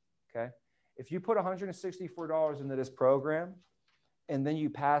 $164, okay? If you put $164 into this program and then you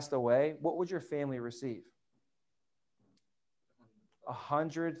passed away, what would your family receive?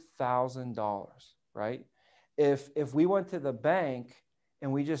 $100,000, right? If we went to the bank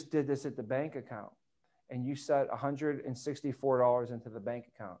and we just did this at the bank account and you set $164 into the bank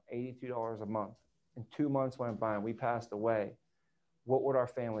account, $82 a month, and 2 months went by and we passed away, what would our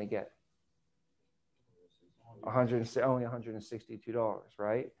family get? Only $162,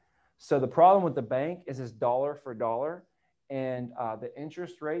 right? So the problem with the bank is it's dollar for dollar. And the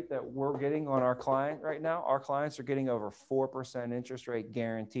interest rate that we're getting on our client right now, our clients are getting over 4% interest rate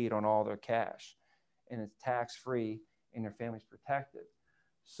guaranteed on all their cash. and it's tax-free and your family's protected.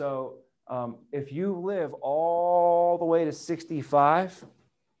 So if you live all the way to 65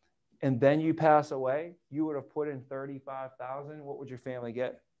 and then you pass away, you would have put in 35,000. What would your family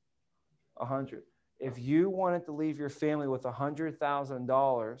get? 100. If you wanted to leave your family with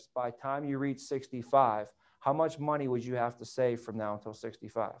 $100,000 by the time you reach 65, how much money would you have to save from now until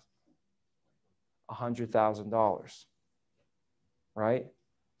 65? $100,000, right?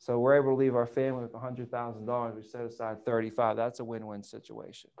 So we're able to leave our family with $100,000. We set aside 35. That's a win-win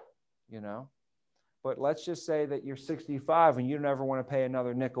situation, you know? But let's just say that you're 65 and you never want to pay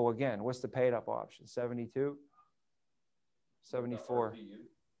another nickel again. What's the paid up option? 72? 74?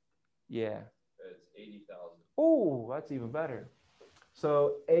 Yeah. It's 80,000. Oh, that's even better.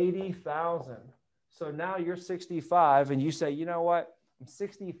 So 80,000. So now you're 65 and you say, you know what? I'm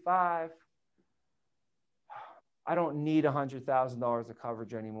 65. I don't need $100,000 of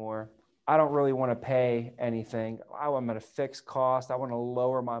coverage anymore. I don't really want to pay anything. I'm at a fixed cost. I want to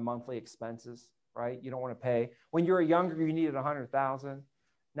lower my monthly expenses, right? You don't want to pay. When you were younger, you needed 100,000.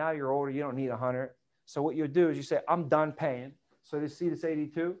 Now you're older, you don't need 100. So what you do is you say, I'm done paying. So to see this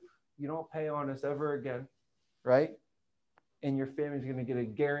 82, you don't pay on this ever again, right? And your family's going to get a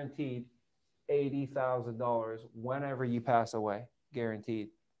guaranteed $80,000 whenever you pass away, guaranteed.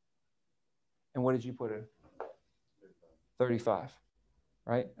 And what did you put in? 35,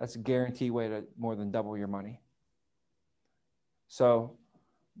 right? That's a guaranteed way to more than double your money. So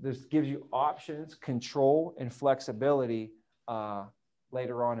this gives you options, control, and flexibility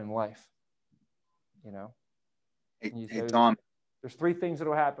later on in life, you know? Hey, Tom. There's three things that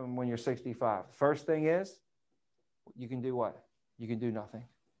will happen when you're 65. The first thing is you can do what? You can do nothing.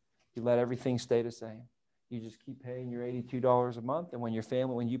 You let everything stay the same. You just keep paying your $82 a month. And when you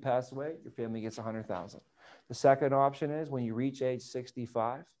pass away, your family gets $100,000. The second option is when you reach age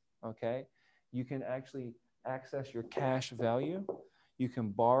 65, okay, you can actually access your cash value. You can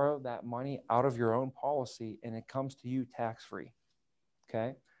borrow that money out of your own policy and it comes to you tax-free.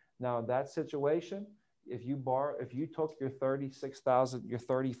 Okay. Now that situation, if you took your 36,000, your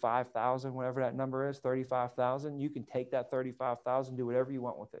 35,000, whatever that number is, 35,000, you can take that 35,000, do whatever you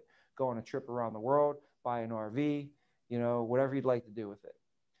want with it. Go on a trip around the world, buy an RV, you know, whatever you'd like to do with it.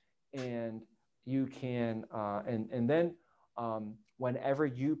 And you can, and then whenever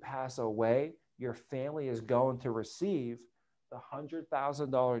you pass away, your family is going to receive the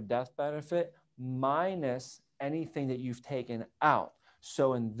 $100,000 death benefit minus anything that you've taken out.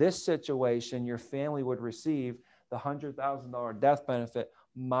 So in this situation, your family would receive the $100,000 death benefit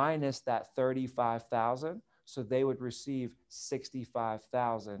minus that 35,000. So they would receive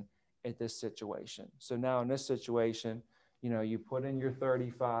 65,000 at this situation. So now in this situation, you know, you put in your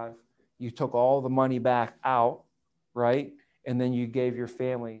 35, you took all the money back out, right? And then you gave your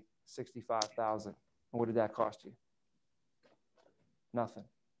family 65,000. What did that cost you? Nothing.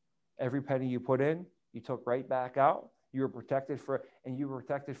 Every penny you put in, you took right back out. You were protected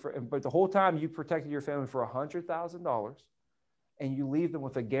but the whole time you protected your family for $100,000 and you leave them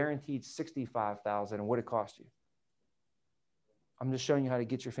with a guaranteed 65,000. And what it cost you? I'm just showing you how to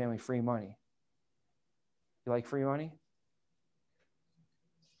get your family free money. You like free money?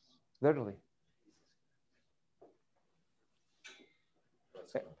 Literally.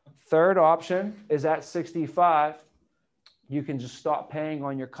 Okay. Third option is at 65, you can just stop paying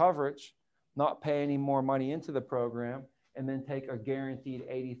on your coverage, not pay any more money into the program, and then take a guaranteed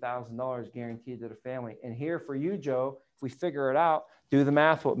 $80,000 guaranteed to the family. And here for you, Joe, if we figure it out, do the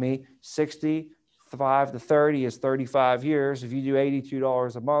math with me, 65 to 30 is 35 years. If you do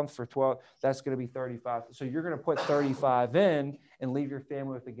 $82 a month for 12, that's going to be 35. So you're going to put 35 in and leave your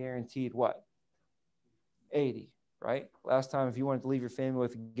family with a guaranteed what? 80, right? Last time, if you wanted to leave your family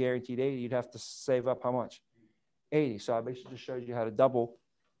with a guaranteed 80, you'd have to save up how much? 80. So I basically just showed you how to double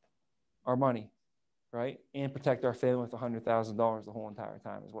our money, right? And protect our family with $100,000 the whole entire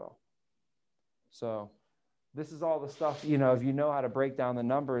time as well. So this is all the stuff, you know, if you know how to break down the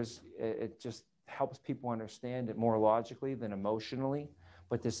numbers, it just helps people understand it more logically than emotionally.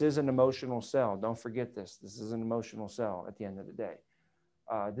 But this is an emotional sell. Don't forget this. This is an emotional sell at the end of the day.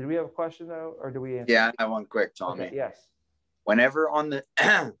 Did we have a question though, or do we answer? Yeah, I have one quick, Tommy. Okay, yes. Whenever on the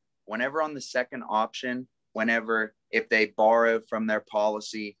second option, if they borrow from their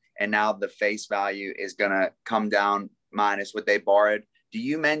policy and now the face value is going to come down minus what they borrowed, do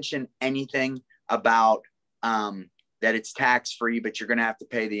you mention anything about that it's tax-free, but you're going to have to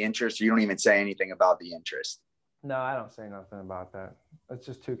pay the interest? Or you don't even say anything about the interest? No, I don't say nothing about that. It's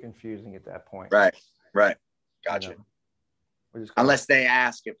just too confusing at that point. Right. Gotcha. You know, unless they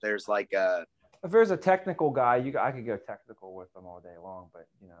ask if there's like if there's a technical guy, I could go technical with them all day long, but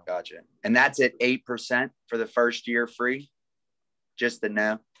you know. Gotcha. Gotcha. And that's at 8% for the first year free? Just the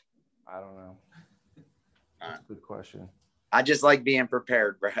no? I don't know. That's a good question. I just like being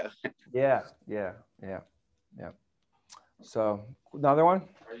prepared, bro. Yeah. So another one.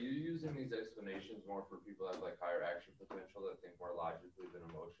 Are you using these explanations more for people that have like higher action potential that think more logically than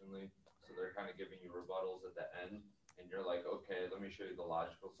emotionally? So they're kind of giving you rebuttals at the end, and you're like, okay, let me show you the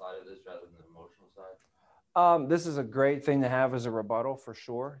logical side of this rather than the emotional side. This is a great thing to have as a rebuttal for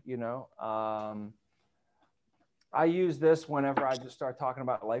sure. I use this whenever I just start talking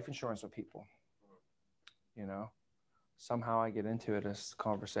about life insurance with people. Somehow I get into it as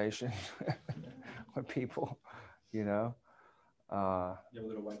conversation with people. You have a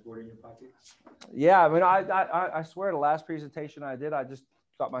little whiteboard in your pocket? Yeah, I mean, I swear the last presentation I did, I just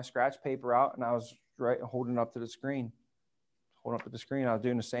got my scratch paper out and I was holding up to the screen. I was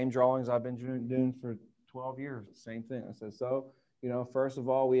doing the same drawings I've been doing for 12 years. Same thing. I said, so, first of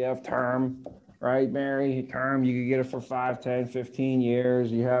all, we have term, right, Mary? Term, you could get it for 5, 10, 15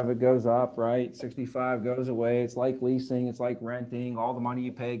 years. You have it goes up, right? 65 goes away. It's like leasing. It's like renting. All the money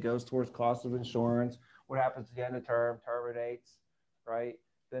you pay goes towards cost of insurance. What happens at the end of term? Terminates, right?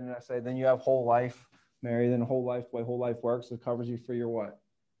 Then I say, then you have whole life, Mary. Then whole life, the way whole life works, it covers you for your what?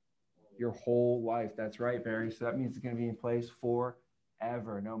 Your whole life. That's right, Barry. So that means it's going to be in place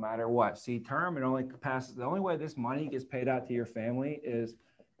forever, no matter what. See, term, it only passes. The only way this money gets paid out to your family is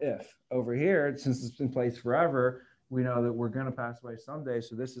if. Over here, since it's in place forever, we know that we're going to pass away someday.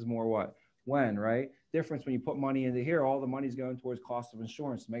 So this is more what? When, right? Difference when you put money into here, all the money's going towards cost of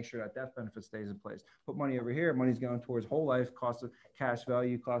insurance to make sure that death benefit stays in place. Put money over here, money's going towards whole life, cost of cash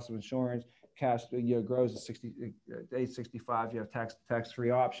value, cost of insurance. Cash grows to 865. You have tax-free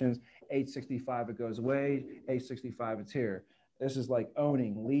options. 865 it goes away. 865 it's here. This is like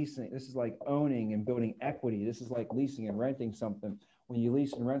owning, leasing. This is like owning and building equity. This is like leasing and renting something. When you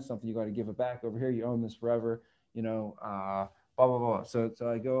lease and rent something, you got to give it back. Over here, you own this forever. Blah blah blah. So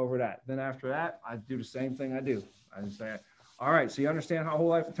I go over that. Then after that, I do the same thing. I just say, all right. So you understand how whole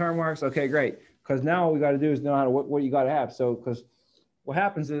life and term works? Okay, great. Because now what we got to do is know how to what you got to have. So because what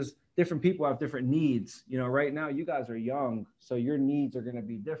happens is different people have different needs. Right now you guys are young, so your needs are going to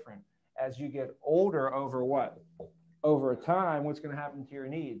be different. As you get older, over time, what's going to happen to your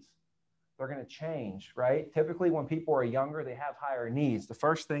needs? They're going to change, right? Typically, when people are younger, they have higher needs. The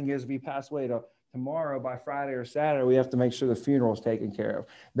first thing is we pass away tomorrow by Friday or Saturday, we have to make sure the funeral is taken care of.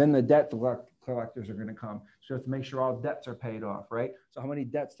 Then the debt collectors are going to come. So we have to make sure all debts are paid off, right? So how many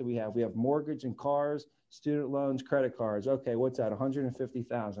debts do we have? We have mortgage and cars, student loans, credit cards. Okay, what's that?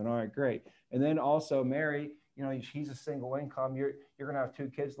 150,000. All right, great. And then also Mary, he's a single income. You're going to have 2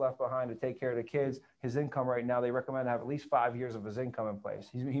 kids left behind to take care of the kids. His income right now, they recommend to have at least 5 years of his income in place.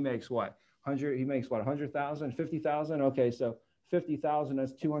 He makes what? 100,000, 50,000. Okay, so 50,000,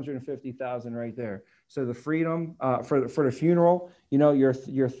 that's 250,000 right there. So the freedom for the funeral, you're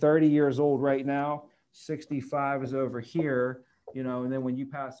 30 years old right now, 65 is over here, and then when you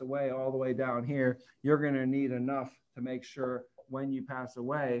pass away all the way down here, you're going to need enough to make sure when you pass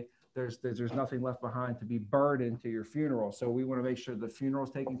away, there's nothing left behind to be burdened to your funeral. So we want to make sure the funeral is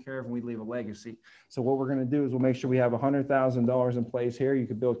taken care of and we leave a legacy. So what we're going to do is we'll make sure we have $100,000 in place here. You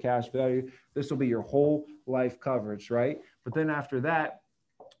can build cash value. This will be your whole life coverage, right? But then after that,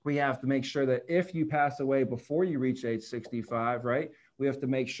 we have to make sure that if you pass away before you reach age 65, right, we have to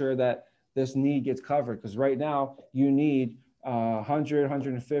make sure that this need gets covered. Because right now you need 100,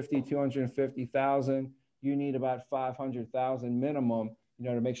 150, 250,000. You need about 500,000 minimum,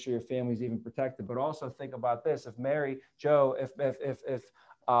 to make sure your family's even protected. But also think about this: if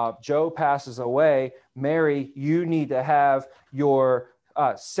Joe passes away, Mary, you need to have your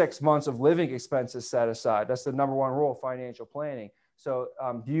 6 months of living expenses set aside. That's the number one rule of financial planning. So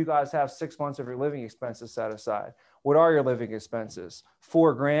do you guys have 6 months of your living expenses set aside? What are your living expenses?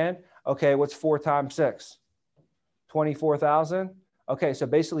 $4,000. Okay, what's 4 times 6? 24,000. Okay, so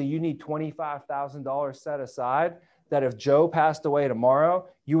basically you need $25,000 set aside, that if Joe passed away tomorrow,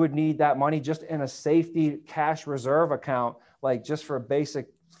 you would need that money just in a safety cash reserve account, like just for basic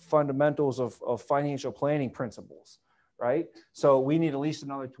fundamentals of financial planning principles, right? So we need at least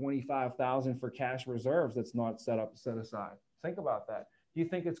another 25,000 for cash reserves that's not set aside. Think about that. Do you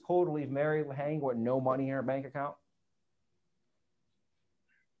think it's cool to leave Mary hanging with no money in her bank account?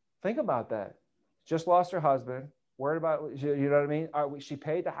 Think about that. Just lost her husband. Worried about, you know what I mean? She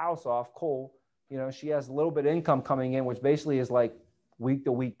paid the house off. Cool. She has a little bit of income coming in, which basically is like week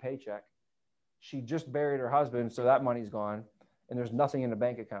to week paycheck. She just buried her husband, so that money's gone, and there's nothing in the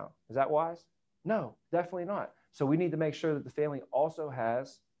bank account. Is that wise? No, definitely not. So we need to make sure that the family also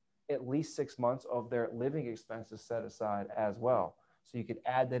has at least 6 months of their living expenses set aside as well. So you could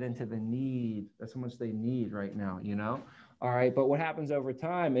add that into the need. That's how much they need right now, you know? All right. But what happens over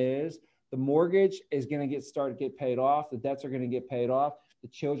time is the mortgage is going to get paid off. The debts are going to get paid off. The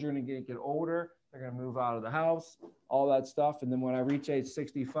children are going to get older. They're going to move out of the house, all that stuff. And then when I reach age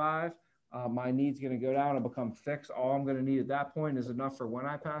 65, my needs going to go down and become fixed. All I'm going to need at that point is enough for when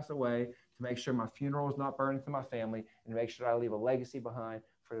I pass away to make sure my funeral is not burning to my family and to make sure I leave a legacy behind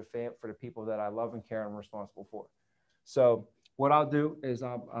for the people that I love and care and I'm responsible for. So what I'll do is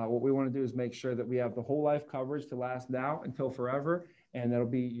what we want to do is make sure that we have the whole life coverage to last now until forever. And that'll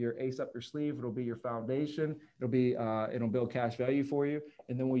be your ace up your sleeve. It'll be your foundation. It'll build cash value for you.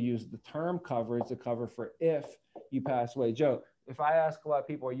 And then we'll use the term coverage to cover for if you pass away. Joe, if I ask a lot of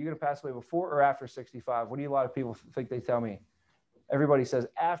people, are you going to pass away before or after 65? What do a lot of people think they tell me? Everybody says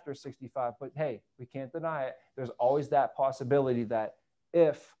after 65, but hey, we can't deny it. There's always that possibility that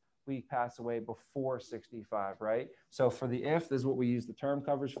if we pass away before 65, right? So for the if, this is what we use the term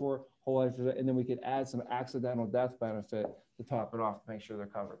coverage for, whole life, and then we could add some accidental death benefit to top it off to make sure they're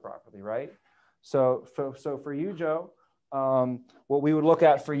covered properly, right? So for you, Joe, what we would look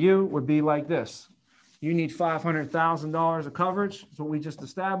at for you would be like this. You need $500,000 of coverage. That's what we just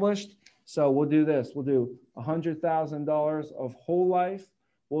established. So we'll do this. We'll do $100,000 of whole life.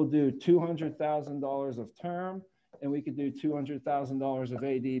 We'll do $200,000 of term, and we could do $200,000 of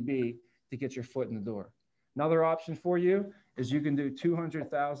ADB to get your foot in the door. Another option for you is you can do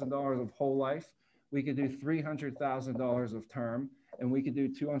 $200,000 of whole life. We could do $300,000 of term, and we could do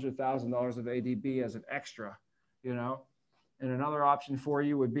 $200,000 of ADB as an extra, you know. And another option for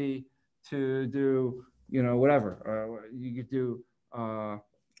you would be to do, you know, whatever. You could do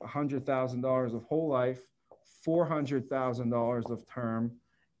 $100,000 of whole life, $400,000 of term,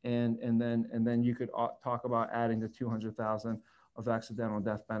 and then you could talk about adding the $200,000 of accidental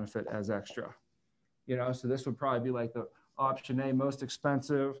death benefit as extra. You know, so this would probably be like the option A, most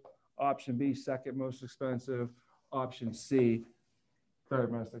expensive, option B, second most expensive, option C,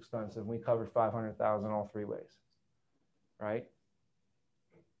 third most expensive. We covered 500,000 all three ways, right?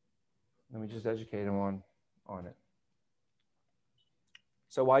 Let me just educate them on it.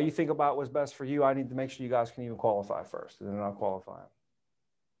 So while you think about what's best for you, I need to make sure you guys can even qualify first, and then I'll qualify them.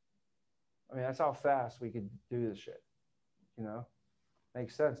 I mean, that's how fast we could do this shit, you know?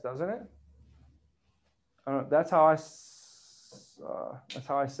 Makes sense, doesn't it? That's how I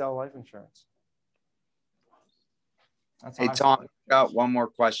sell life insurance. Hey, Tom, I got one more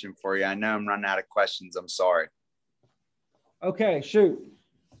question for you. I know I'm running out of questions. I'm sorry. Okay, shoot.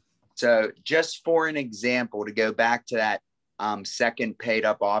 So just for an example, to go back to that second paid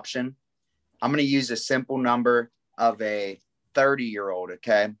up option, I'm going to use a simple number of a 30-year-old,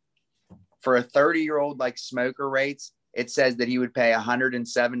 okay? For a 30-year-old like smoker rates, it says that he would pay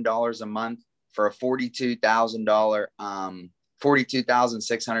 $107 a month for a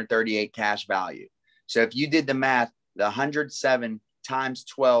 $42,638 cash value. So if you did the math, the 107 times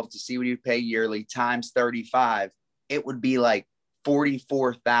 12 to see what you pay yearly times 35, it would be like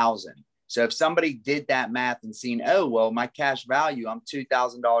 44,000. So if somebody did that math and seen, oh, well, my cash value, I'm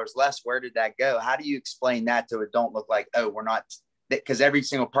 $2,000 less. Where did that go? How do you explain that to it? Don't look like, oh, we're not, because every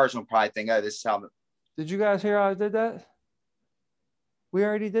single person will probably think, oh, this is how. Did you guys hear how I did that? We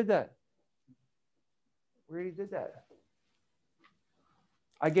already did that.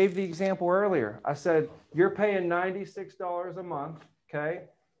 I gave the example earlier. I said, you're paying $96 a month, okay?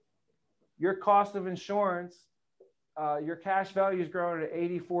 Your cost of insurance, your cash value is growing at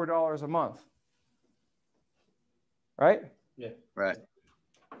 $84 a month. Right? Yeah. Right.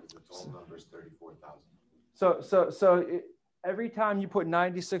 The total number is 34,000. So every time you put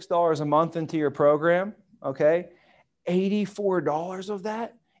 $96 a month into your program, okay, $84 of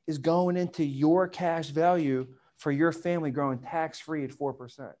that is going into your cash value for your family growing tax-free at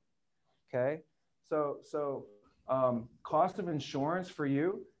 4%. Okay. So cost of insurance for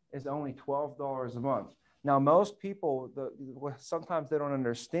you is only $12 a month. Now, most people, sometimes they don't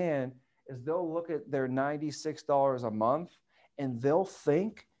understand is they'll look at their $96 a month and they'll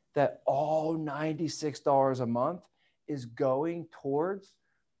think that all $96 a month is going towards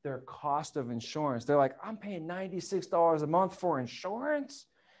their cost of insurance. They're like, I'm paying $96 a month for insurance.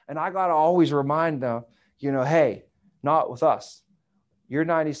 And I got to always remind them, you know, hey, not with us. Your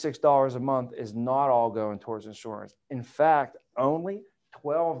 $96 a month is not all going towards insurance. In fact, only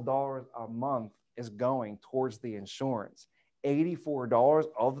 $12 a month is going towards the insurance. $84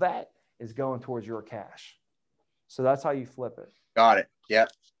 of that is going towards your cash. So that's how you flip it. Got it.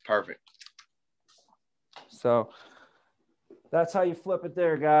 Yep. Perfect. So that's how you flip it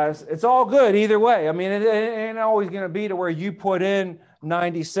there, guys. It's all good either way. I mean, it ain't always going to be to where you put in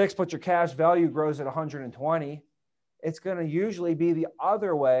 96, but your cash value grows at 120. it's going to usually be the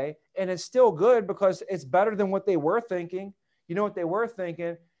other way. And it's still good because it's better than what they were thinking. You know what they were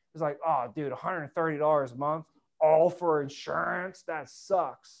thinking? It's like, oh, dude, $130 a month, all for insurance. That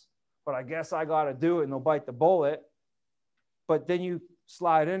sucks. But I guess I got to do it, and they'll bite the bullet. But then you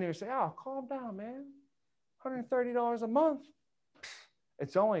slide in here and say, oh, calm down, man. $130 a month.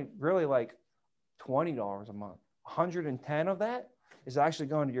 It's only really like $20 a month. 110 of that is actually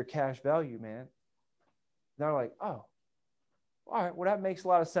going to your cash value, man. They're like, oh, all right, well, that makes a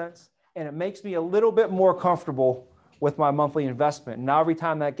lot of sense. And it makes me a little bit more comfortable with my monthly investment. Now, every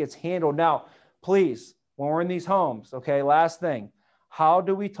time that gets handled, now, please, when we're in these homes, okay, last thing, how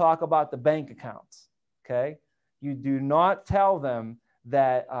do we talk about the bank accounts? Okay, you do not tell them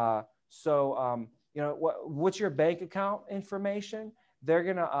that, you know, what's your bank account information? They're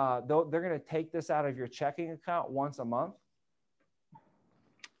gonna take this out of your checking account once a month.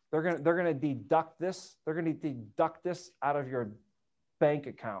 They're gonna deduct this. They're gonna deduct this out of your bank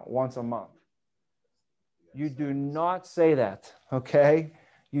account once a month. You do not say that, okay?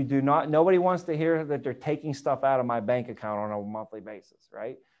 You do not. Nobody wants to hear that they're taking stuff out of my bank account on a monthly basis,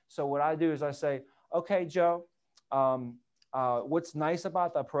 right? So what I do is I say, okay, Joe, what's nice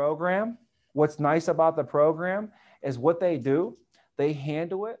about the program? What's nice about the program is what they do. They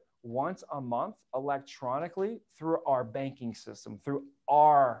handle it once a month electronically through our banking system, through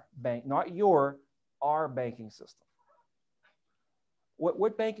our bank, not our banking system.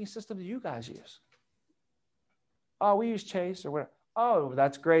 What banking system do you guys use? Oh, we use Chase or whatever. Oh,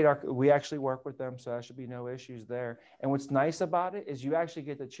 that's great. We actually work with them, so there should be no issues there. And what's nice about it is you actually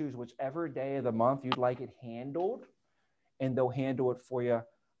get to choose whichever day of the month you'd like it handled, and they'll handle it for you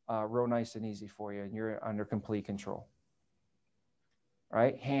real nice and easy for you, and you're under complete control.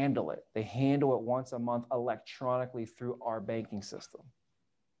 Right? Handle it. They handle it once a month electronically through our banking system.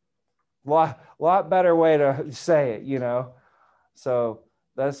 Lot better way to say it, you know. So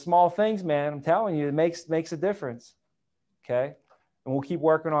the small things, man, I'm telling you, it makes a difference. Okay. And we'll keep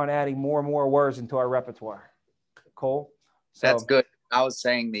working on adding more and more words into our repertoire. Cool. So that's good. I was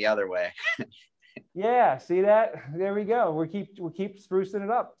saying the other way. Yeah, see that? There we go. We'll keep sprucing it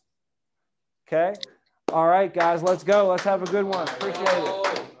up. Okay. All right, guys, let's go. Let's have a good one. Appreciate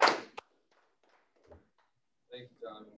it.